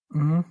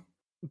 Mm-hmm.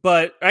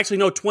 But actually,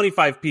 no,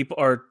 25 people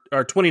or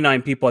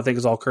 29 people, I think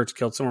is all Kurt's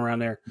killed, somewhere around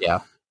there. Yeah.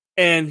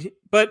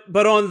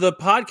 But on the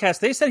podcast,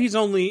 they said he's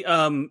only,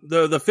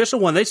 the official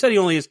one, they said he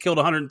only has killed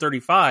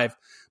 135.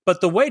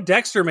 But the way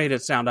Dexter made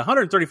it sound,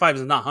 135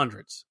 is not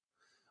hundreds.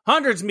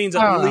 Hundreds means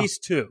at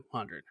least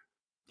 200.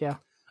 Yeah.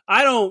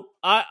 I don't,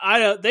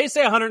 they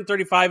say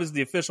 135 is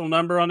the official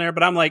number on there,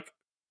 but I'm like,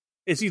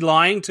 is he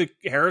lying to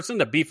Harrison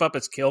to beef up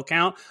his kill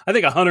count? I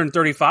think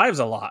 135 is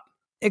a lot.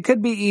 It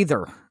could be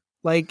either.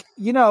 Like,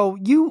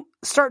 you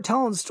start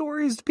telling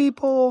stories to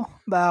people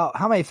about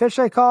how many fish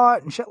they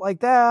caught and shit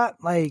like that.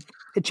 Like,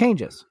 it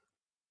changes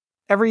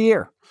every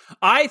year.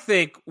 I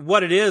think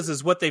what it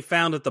is what they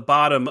found at the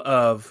bottom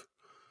of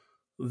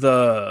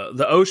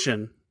the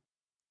ocean.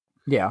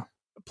 Yeah.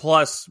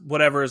 Plus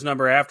whatever his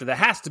number after that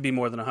has to be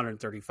more than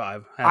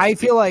 135. I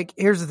feel like,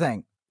 here's the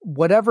thing.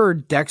 Whatever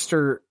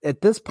Dexter,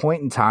 at this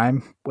point in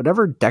time,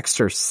 whatever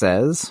Dexter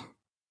says,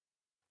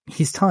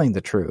 he's telling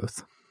the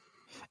truth.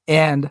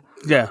 And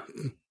yeah,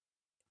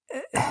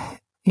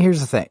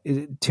 here's the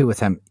thing too with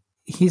him.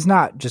 He's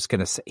not just going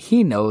to say,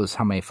 he knows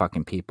how many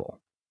fucking people,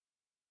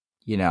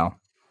 you know?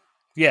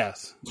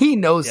 Yes. He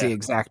knows the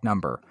exact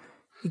number.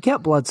 He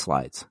kept blood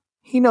slides.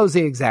 He knows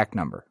the exact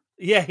number.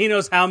 Yeah, he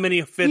knows how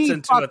many fits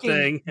into a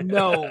thing.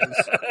 Knows.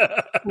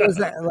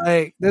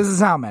 Like, this is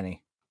how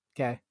many.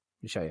 Okay, let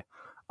me show you.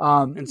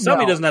 And some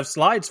he doesn't have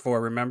slides for.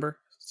 Remember,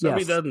 some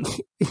he doesn't.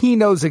 He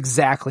knows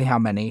exactly how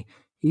many.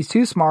 He's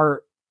too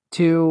smart,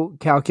 too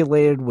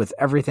calculated with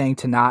everything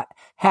to not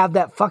have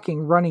that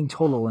fucking running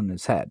total in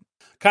his head.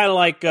 Kind of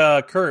like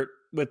Kurt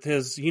with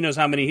his. He knows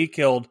how many he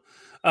killed.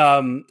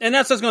 And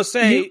that's what I was going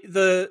to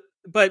say.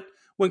 But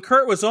when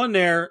Kurt was on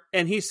there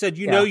and he said,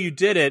 "You know, you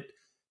did it."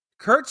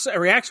 Kurt's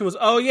reaction was,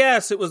 "Oh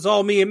yes, it was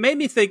all me." It made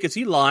me think, is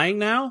he lying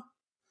now?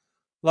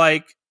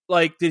 Like,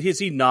 is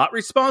he not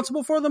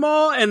responsible for them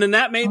all? And then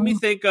that made me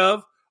think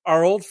of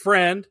our old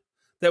friend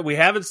that we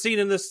haven't seen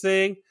in this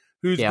thing,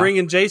 who's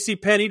bringing J.C.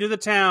 Penney to the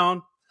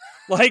town.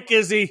 Like,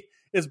 is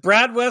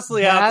Brad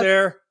Wesley out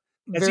there?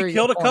 Has he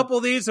killed a couple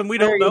of these and we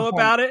don't know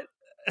about it?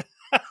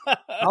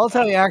 I'll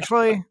tell you,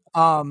 actually,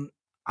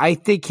 I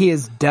think he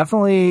is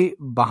definitely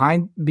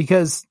behind,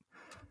 because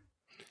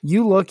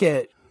you look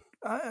at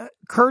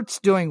Kurt's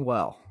doing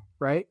well,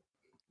 right?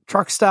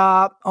 Truck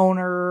stop,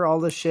 owner, all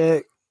this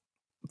shit,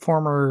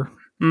 former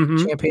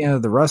champion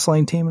of the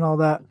wrestling team and all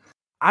that.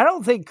 I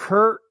don't think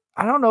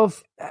I don't know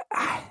if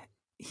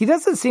he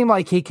doesn't seem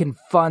like he can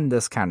fund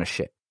this kind of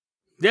shit.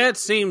 Yeah, it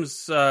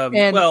seems,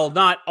 well,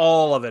 not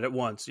all of it at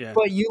once, yeah.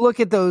 But you look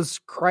at those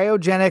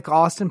cryogenic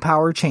Austin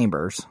Power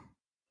chambers.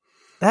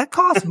 That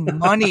costs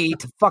money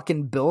to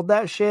fucking build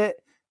that shit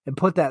and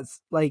put that,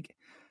 like,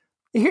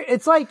 here.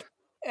 It's like,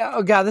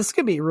 oh God, this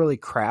could be really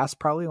crass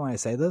probably when I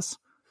say this,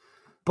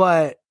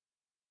 but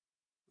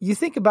you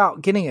think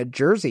about getting a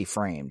jersey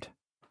framed.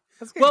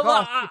 That's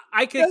gonna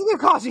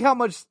cost you how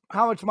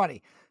much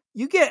money?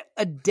 You get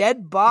a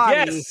dead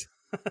body,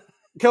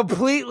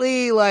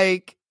 completely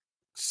like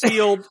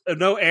sealed,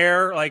 no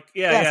air. Like,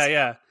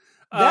 yeah.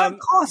 That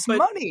costs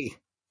money.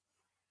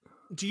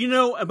 Do you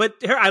know? But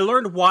here, I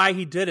learned why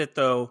he did it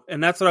though,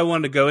 and that's what I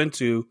wanted to go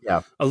into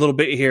a little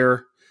bit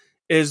here.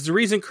 Is the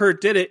reason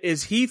Kurt did it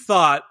is he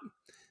thought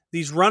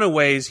these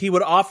runaways, he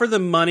would offer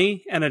them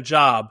money and a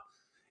job.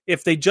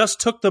 If they just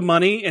took the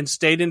money and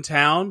stayed in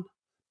town,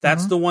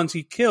 that's the ones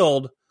he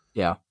killed.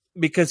 Yeah.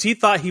 Because he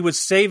thought he was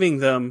saving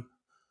them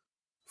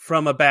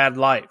from a bad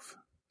life.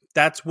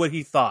 That's what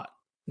he thought.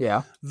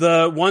 Yeah.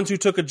 The ones who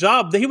took a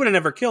job, he would have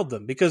never killed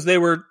them because they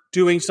were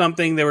doing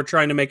something. They were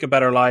trying to make a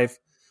better life.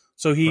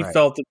 So he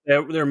felt that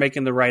they were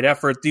making the right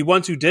effort. The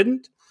ones who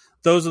didn't,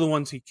 those are the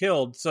ones he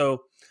killed.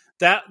 So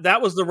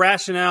that was the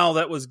rationale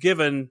that was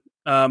given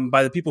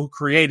by the people who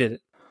created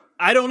it.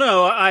 I don't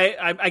know.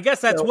 I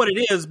guess that's what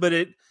it is, but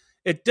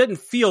it didn't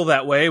feel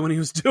that way when he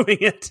was doing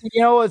it.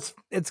 You know,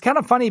 it's kind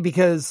of funny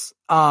because,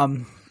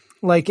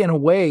 like, in a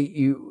way,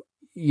 you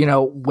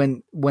know,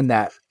 when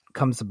that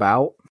comes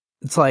about,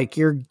 it's like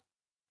you're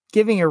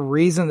giving a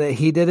reason that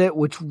he did it,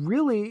 which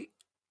really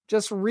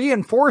just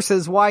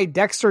reinforces why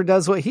Dexter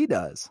does what he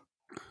does.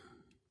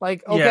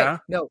 Like, okay,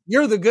 no,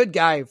 you're the good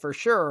guy for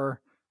sure.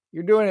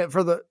 You're doing it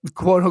for the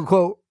quote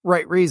unquote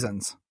right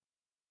reasons.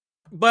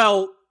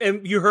 Well,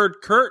 and you heard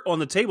Kurt on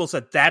the table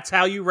said that's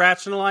how you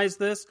rationalize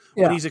this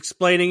when he's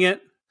explaining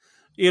it,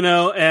 you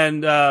know,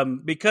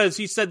 and because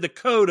he said the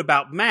code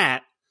about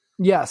Matt.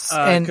 Yes.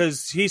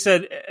 Because he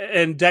said,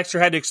 and Dexter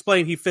had to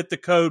explain he fit the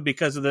code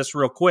because of this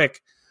real quick.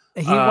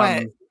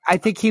 I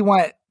think he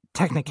went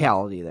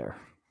technicality there.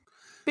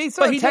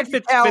 But he did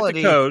fit the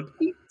code.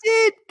 He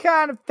did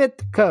kind of fit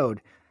the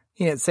code.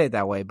 He didn't say it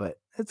that way, but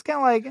it's kind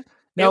of like,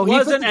 no, it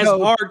wasn't as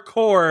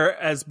hardcore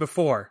as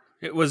before.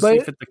 It was, he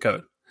fit the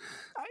code.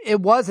 It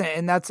wasn't,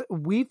 and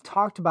we've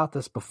talked about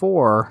this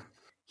before.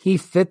 He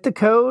fit the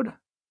code,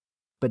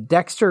 but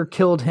Dexter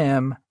killed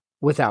him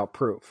without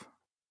proof.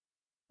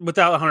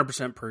 Without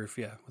 100% proof,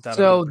 yeah.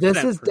 So this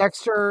is proof.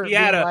 Dexter. He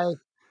had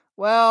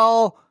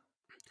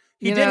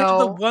he did it.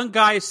 The one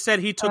guy said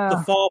he took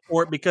the fall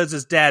for it because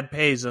his dad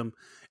pays him,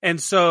 and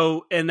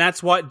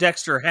that's what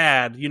Dexter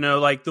had. You know,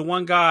 like the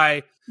one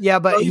guy. Yeah,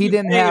 but he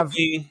didn't have.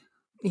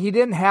 He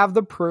didn't have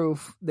the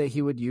proof that he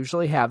would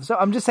usually have. So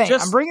I'm just saying,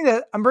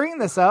 I'm bringing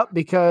this up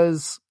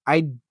because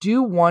I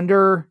do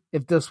wonder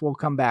if this will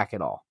come back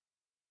at all.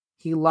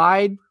 He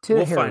lied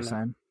to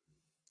Harrison.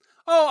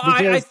 Oh,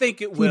 I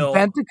think it will. He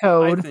bent the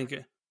code. I think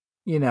it.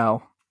 You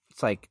know,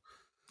 it's like,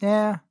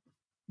 there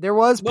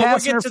was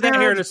pass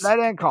interference, but I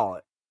didn't call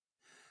it.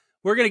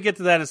 We're going to get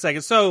to that in a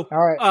second. So,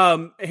 all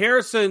right.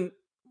 Harrison,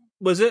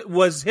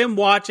 was him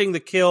watching the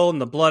kill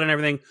and the blood and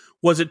everything,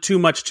 was it too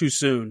much too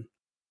soon?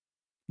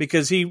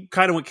 Because he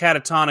kind of went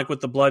catatonic with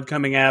the blood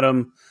coming at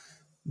him.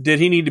 Did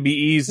he need to be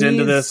eased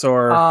into this,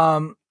 or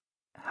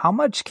how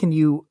much can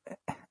you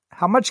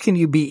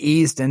be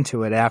eased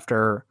into it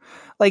after?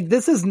 Like,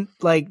 this is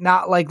like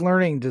not like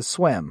learning to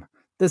swim.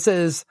 This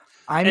is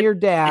your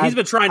dad. He's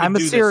been trying to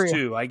do this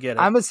too. I get it.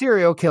 I'm a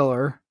serial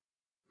killer.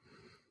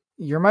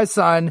 You're my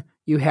son.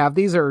 You have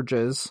these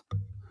urges.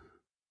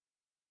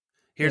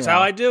 Here's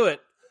how I do it.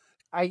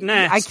 I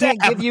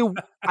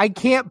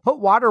can't put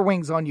water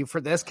wings on you for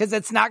this because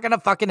it's not going to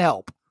fucking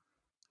help.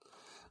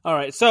 All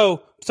right.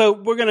 So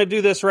we're going to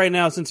do this right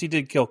now since he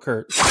did kill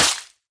Kurt.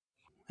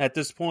 At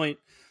this point,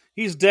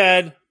 he's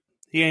dead.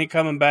 He ain't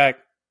coming back.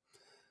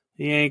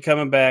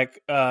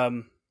 Now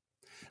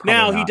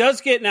not. he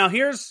does get,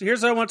 here's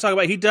what I want to talk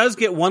about. He does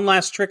get one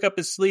last trick up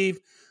his sleeve,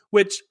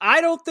 which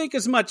I don't think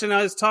as much. And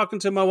I was talking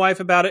to my wife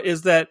about it,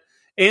 is that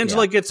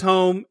Angela gets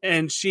home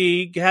and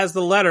she has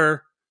the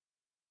letter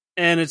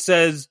and it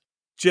says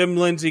Jim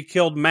Lindsay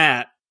killed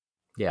Matt.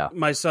 Yeah.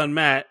 My son,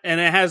 Matt. And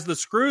it has the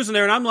screws in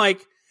there. And I'm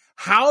like,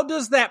 how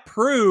does that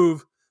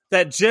prove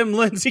that Jim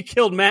Lindsay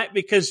killed Matt?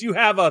 Because you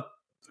have a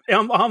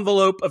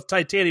envelope of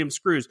titanium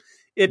screws.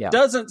 It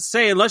doesn't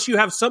say, unless you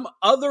have some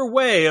other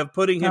way of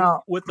putting him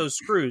with those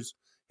screws.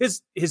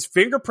 His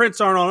fingerprints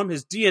aren't on him.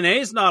 His DNA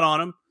is not on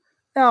him.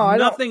 No,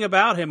 nothing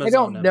about him is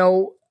on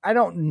him. I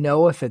don't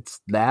know if it's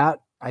that.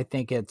 I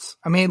think it's,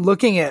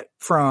 looking at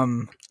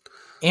from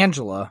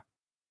Angela,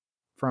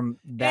 from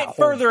that it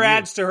further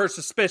adds to her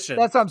suspicion.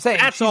 That's what I'm saying.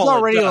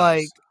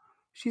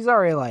 She's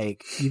already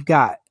like, you've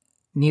got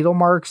needle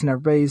marks in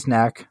everybody's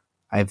neck.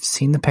 I've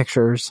seen the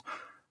pictures.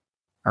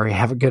 I already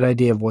have a good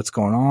idea of what's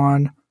going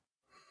on.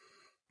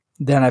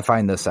 Then I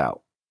find this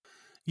out.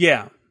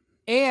 Yeah.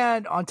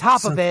 And on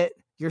top of it,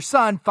 your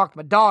son fucked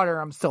my daughter.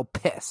 I'm still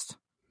pissed.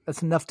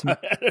 That's enough to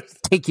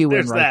take you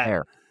in right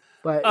there.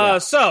 But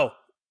so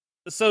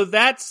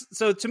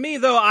to me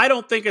though, I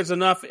don't think it's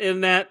enough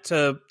in that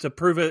to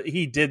prove it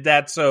he did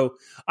that. So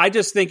I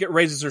just think it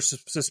raises her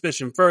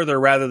suspicion further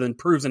rather than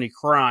proves any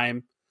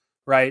crime.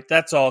 Right?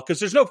 That's all. Because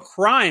there's no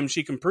crime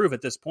she can prove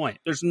at this point.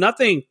 There's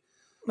nothing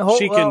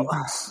she can.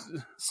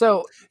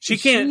 So she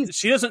can't.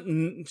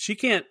 She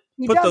can't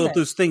put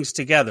those things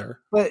together.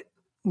 But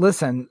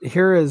listen,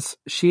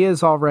 she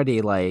is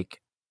already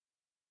like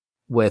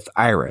with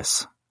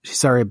Iris.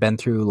 She's already been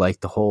through like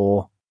the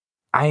whole.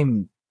 I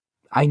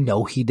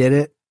know he did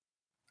it.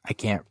 I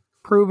can't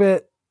prove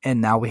it,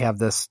 and now we have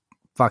this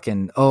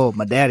fucking. Oh,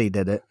 my daddy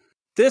did it.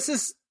 This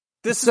is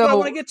what I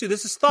want to get to.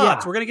 This is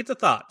thoughts. Yeah. We're going to get to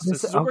thoughts.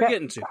 This is what we're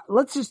getting to.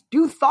 Let's just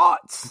do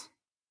thoughts.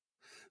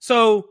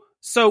 So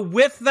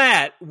with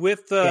that,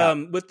 with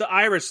the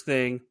Iris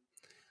thing,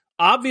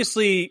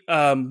 obviously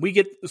we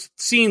get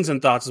scenes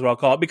and thoughts is what I'll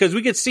call it, because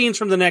we get scenes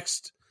from the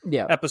next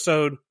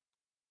episode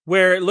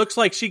where it looks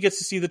like she gets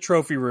to see the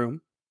trophy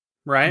room,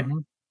 right? Mm-hmm.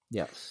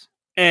 Yes.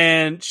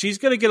 And she's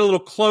going to get a little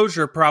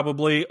closure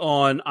probably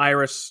on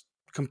Iris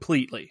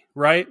completely,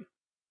 right?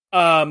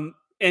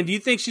 And do you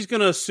think she's going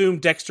to assume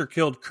Dexter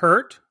killed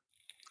Kurt?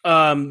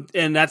 And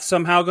that's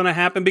somehow going to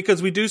happen?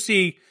 Because we do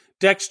see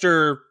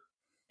Dexter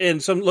in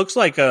looks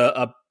like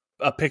a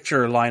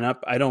picture lineup.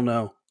 I don't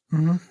know.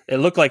 Mm-hmm. It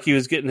looked like he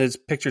was getting his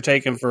picture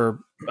taken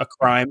for a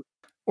crime.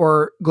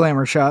 Or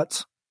glamour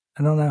shots.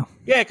 I don't know.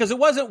 Yeah, because it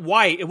wasn't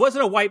white. It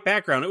wasn't a white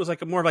background. It was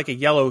like more of like a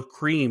yellow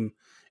cream.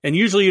 And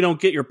usually you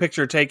don't get your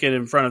picture taken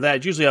in front of that.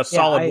 It's usually a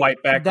solid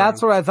white background.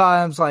 That's what I thought.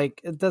 I was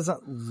like, it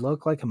doesn't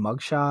look like a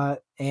mugshot.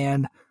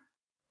 And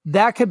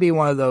that could be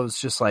one of those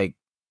just like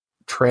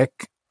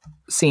trick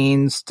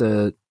scenes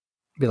to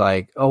be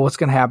like, oh, what's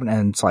going to happen?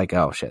 And it's like,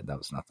 oh shit, that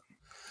was nothing.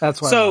 That's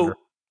what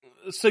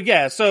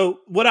So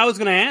what I was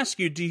going to ask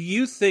you, do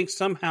you think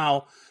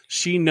somehow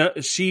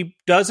she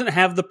doesn't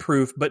have the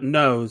proof, but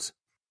knows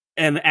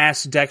and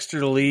asks Dexter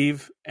to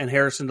leave and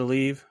Harrison to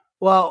leave?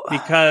 Well,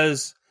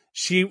 because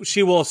she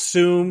will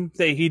assume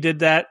that he did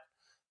that.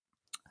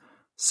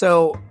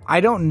 So I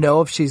don't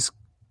know if she's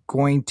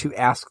going to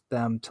ask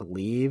them to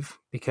leave,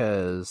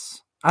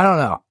 because I don't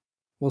know.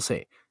 We'll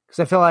see. Because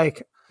I feel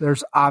like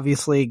there's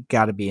obviously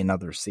got to be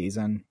another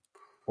season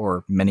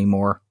or many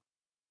more.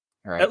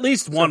 All right. At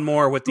least one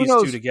more with these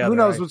two together. Who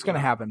knows what's going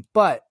to happen?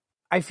 But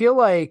I feel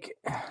like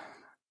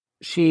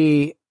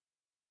she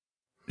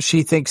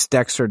thinks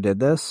Dexter did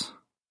this,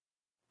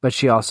 but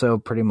she also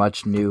pretty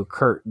much knew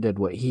Kurt did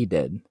what he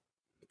did.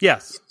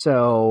 Yes.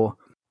 So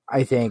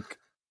I think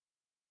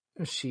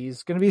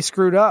she's going to be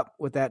screwed up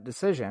with that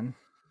decision.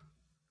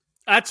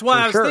 That's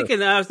why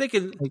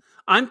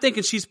I'm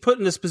thinking she's put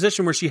in this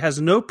position where she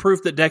has no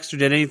proof that Dexter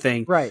did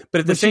anything. Right.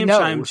 But at the same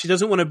time, she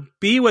doesn't want to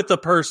be with the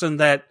person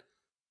that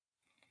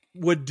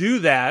would do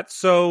that.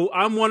 So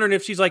I'm wondering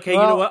if she's like, hey, you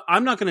know what?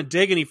 I'm not going to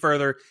dig any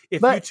further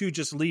if you two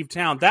just leave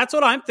town. That's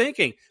what I'm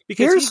thinking.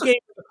 Because he gave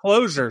her the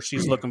closure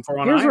she's looking for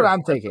on Iris. Here's what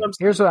I'm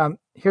thinking.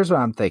 Here's what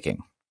I'm thinking.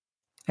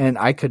 And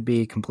I could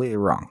be completely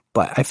wrong,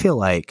 but I feel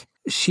like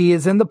she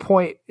is in the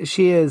point.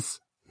 She's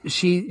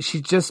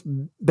just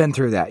been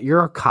through that.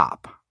 You're a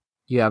cop.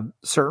 You have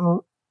certain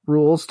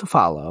rules to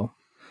follow.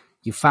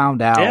 You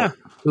found out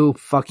who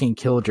fucking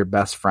killed your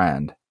best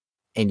friend,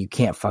 and you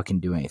can't fucking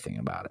do anything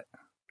about it.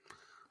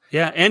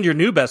 Yeah, and your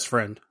new best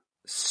friend.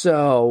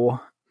 So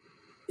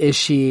is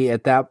she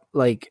at that,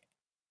 like,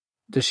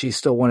 does she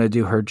still want to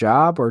do her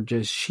job, or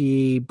does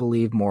she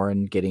believe more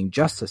in getting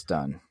justice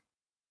done?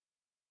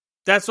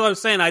 That's what I'm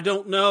saying. I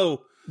don't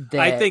know.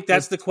 I think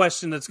that's the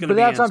question that's going to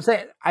be answered. But that's what I'm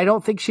saying. I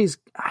don't think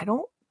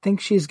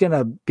she's going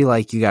to be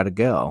like, you got to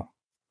go.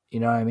 You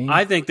know what I mean?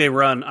 I think they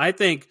run. I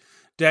think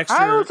Dexter.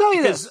 I will tell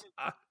you this.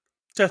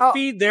 To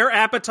feed their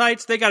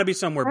appetites, they got to be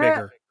somewhere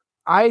bigger.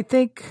 I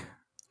think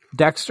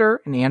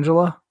Dexter and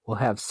Angela will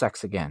have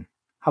sex again.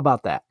 How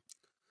about that?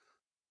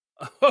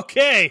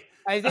 Okay.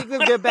 I think they'll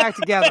get back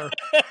together.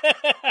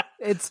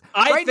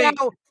 Right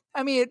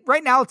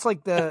now it's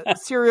like the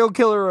serial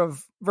killer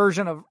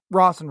version of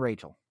Ross and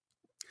Rachel.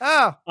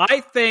 Oh,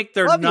 I think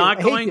they're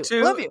not going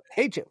to. Love you,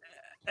 hate you.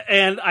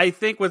 And I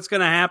think what's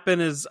going to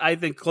happen is, I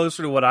think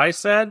closer to what I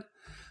said.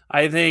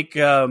 I think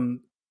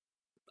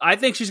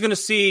she's going to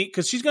see,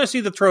 because she's going to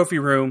see the trophy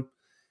room.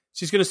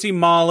 She's going to see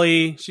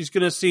Molly. She's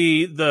going to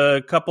see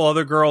the couple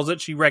other girls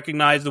that she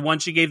recognized, the one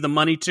she gave the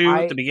money to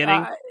at the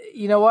beginning.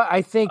 You know what?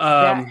 I think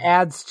that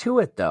adds to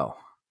it, though.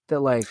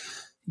 That, like,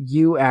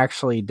 you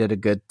actually did a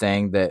good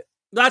thing.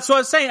 That's what I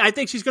was saying. I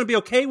think she's going to be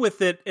okay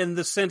with it in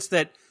the sense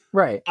that,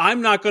 right, I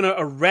not going to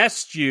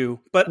arrest you,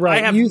 but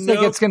right. I have. You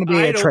think it's going to be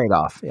a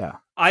trade-off? Yeah,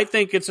 I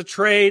think it's a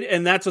trade,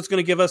 and that's what's going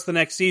to give us the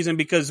next season,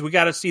 because we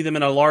got to see them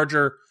in a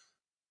larger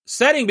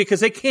setting, because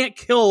they can't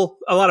kill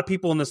a lot of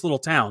people in this little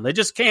town. They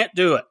just can't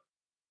do it.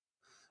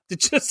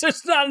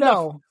 There's not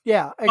enough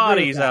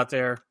bodies out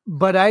there.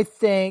 But I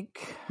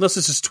think, unless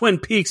this is Twin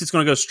Peaks, it's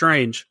going to go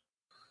strange.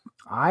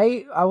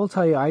 I will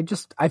tell you,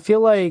 I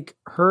feel like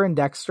her and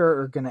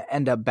Dexter are going to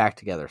end up back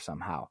together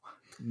somehow.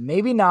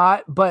 Maybe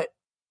not, but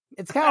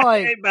it's kind of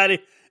like, hey, buddy.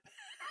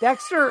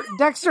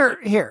 Dexter,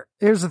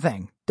 here's the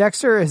thing.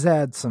 Dexter has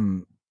had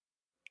some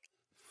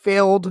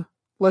failed,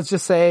 let's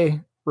just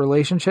say,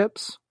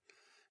 relationships.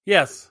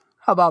 Yes.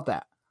 How about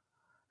that?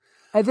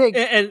 I think,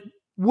 and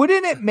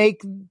wouldn't it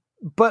make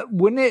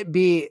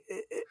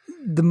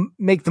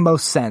the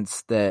most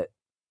sense that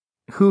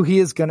who he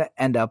is going to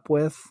end up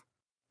with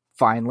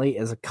finally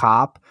is a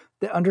cop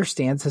that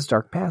understands his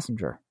dark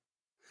passenger?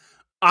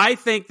 I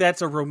think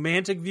that's a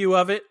romantic view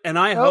of it, and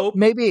I hope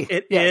maybe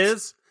it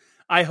is.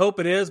 I hope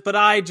it is, but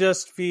I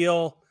just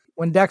feel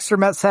when Dexter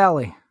met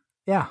Sally.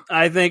 Yeah.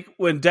 I think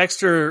when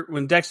Dexter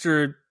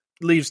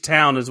leaves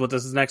town is what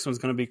this next one's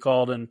going to be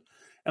called, and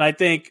I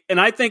think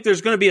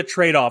there's going to be a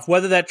trade-off,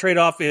 whether that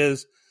trade-off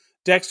is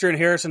Dexter and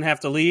Harrison have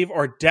to leave,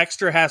 or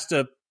Dexter has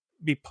to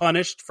be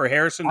punished for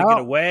Harrison to get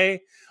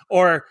away,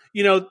 or,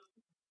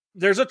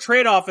 there's a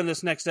trade-off in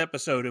this next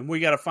episode, and we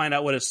got to find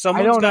out what it is.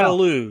 Someone's got to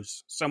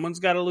lose. Someone's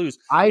got to lose.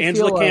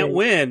 Angela can't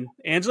win.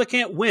 Angela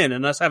can't win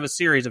and us have a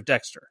series of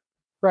Dexter.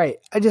 Right.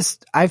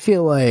 I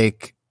feel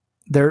like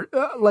there,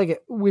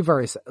 like we've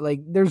already said, like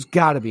there's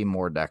got to be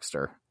more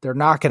Dexter. They're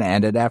not going to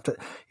end it after.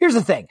 Here's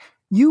the thing.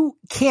 You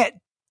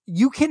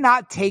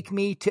cannot take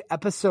me to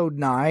episode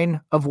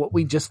 9 of what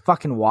we just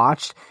fucking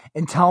watched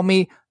and tell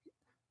me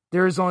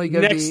there's only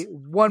going to be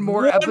one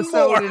more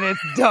episode and it's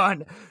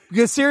done.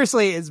 Because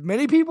seriously, as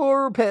many people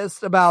were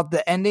pissed about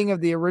the ending of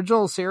the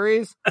original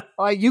series,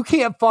 like you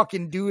can't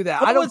fucking do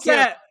that. I don't care.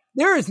 That?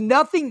 There is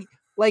nothing,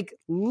 like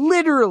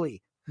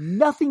literally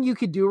nothing you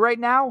could do right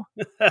now.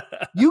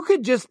 You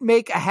could just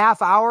make a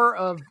half hour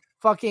of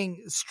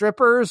fucking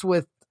strippers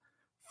with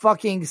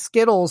fucking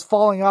Skittles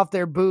falling off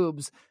their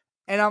boobs.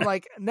 And I'm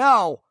like,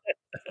 no,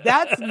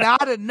 that's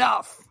not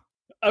enough.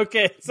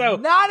 Okay, so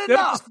not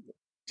enough.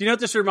 Do you know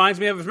what this reminds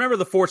me of? Remember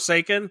The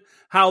Forsaken?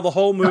 How the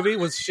whole movie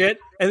was shit,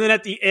 and then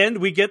at the end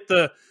we get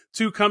the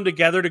two come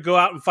together to go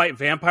out and fight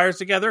vampires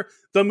together.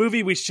 The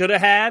movie we should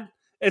have had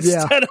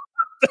instead of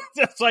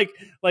that's like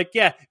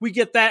we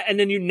get that, and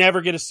then you never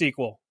get a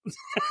sequel.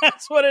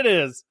 That's what it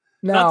is.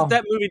 No. Not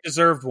that movie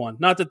deserved one.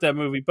 Not that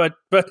movie, but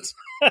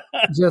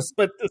just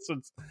but this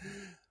one's.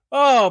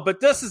 Oh, but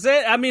this is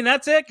it. I mean,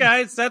 that's it,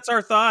 guys. That's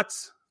our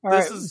thoughts. We're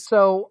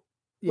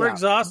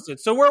exhausted.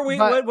 So what are we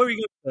going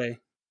to say?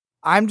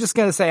 I'm just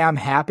going to say I'm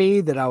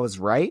happy that I was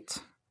right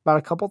about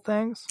a couple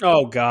things.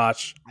 Oh,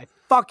 gosh. I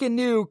fucking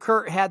knew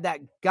Kurt had that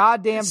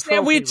goddamn trophy.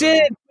 We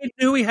did. We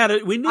knew he had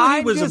it. We knew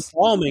he was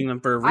embalming them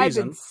for a reason. I've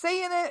been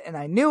saying it, and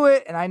I knew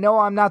it, and I know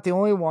I'm not the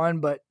only one,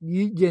 but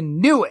you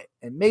knew it.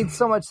 It made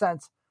so much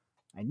sense.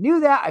 I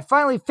knew that. I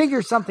finally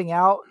figured something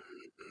out.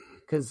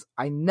 Because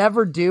I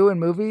never do in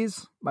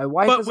movies. My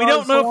wife But we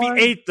don't know if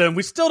he ate them.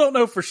 We still don't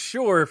know for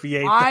sure if he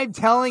ate them. I'm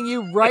telling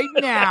you right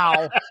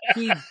now,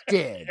 he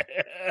did.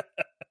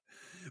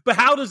 But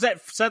how does that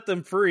set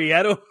them free?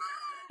 I don't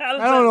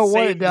know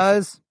what it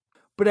does.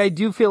 But I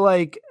do feel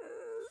like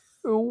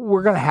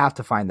we're going to have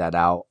to find that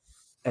out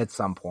at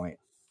some point.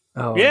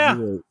 Oh, yeah.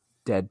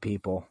 Dead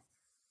people.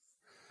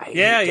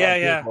 Yeah.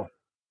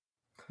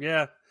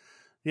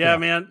 Yeah,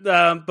 man.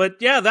 But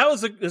yeah, that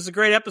was a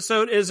great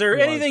episode. Is there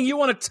anything you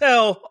want to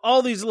tell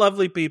all these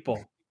lovely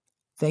people?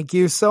 Thank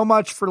you so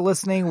much for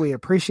listening. We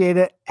appreciate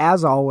it.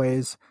 As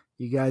always,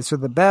 you guys are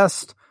the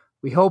best.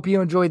 We hope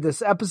you enjoyed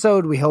this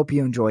episode. We hope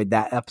you enjoyed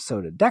that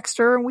episode of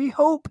Dexter. And we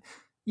hope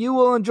you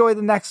will enjoy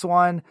the next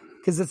one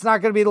because it's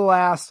not going to be the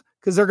last.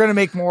 because they're going to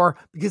make more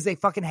because they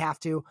fucking have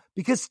to,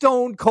 because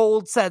Stone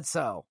Cold said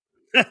so.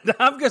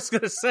 I'm just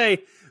going to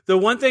say the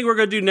one thing we're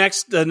going to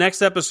do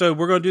next episode,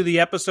 we're going to do the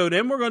episode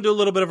and we're going to do a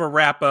little bit of a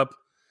wrap up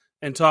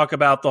and talk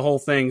about the whole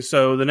thing.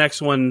 So the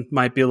next one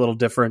might be a little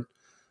different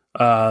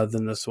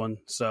than this one.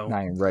 So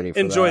Not even ready for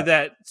enjoy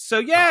that. So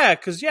yeah,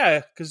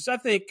 because I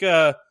think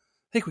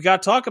we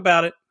got to talk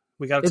about it.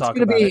 We got to talk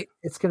about it.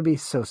 It's going to be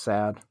so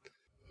sad.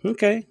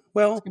 Okay,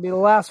 well, It's going to be the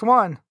last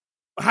one.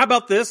 How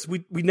about this?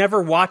 We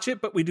never watch it,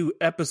 but we do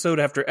episode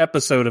after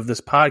episode of this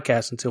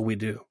podcast until we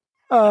do.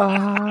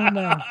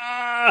 No.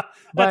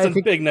 That's a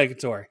big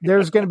negatory.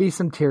 There's going to be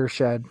some tears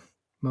shed,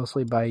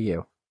 mostly by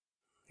you.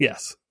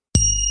 Yes.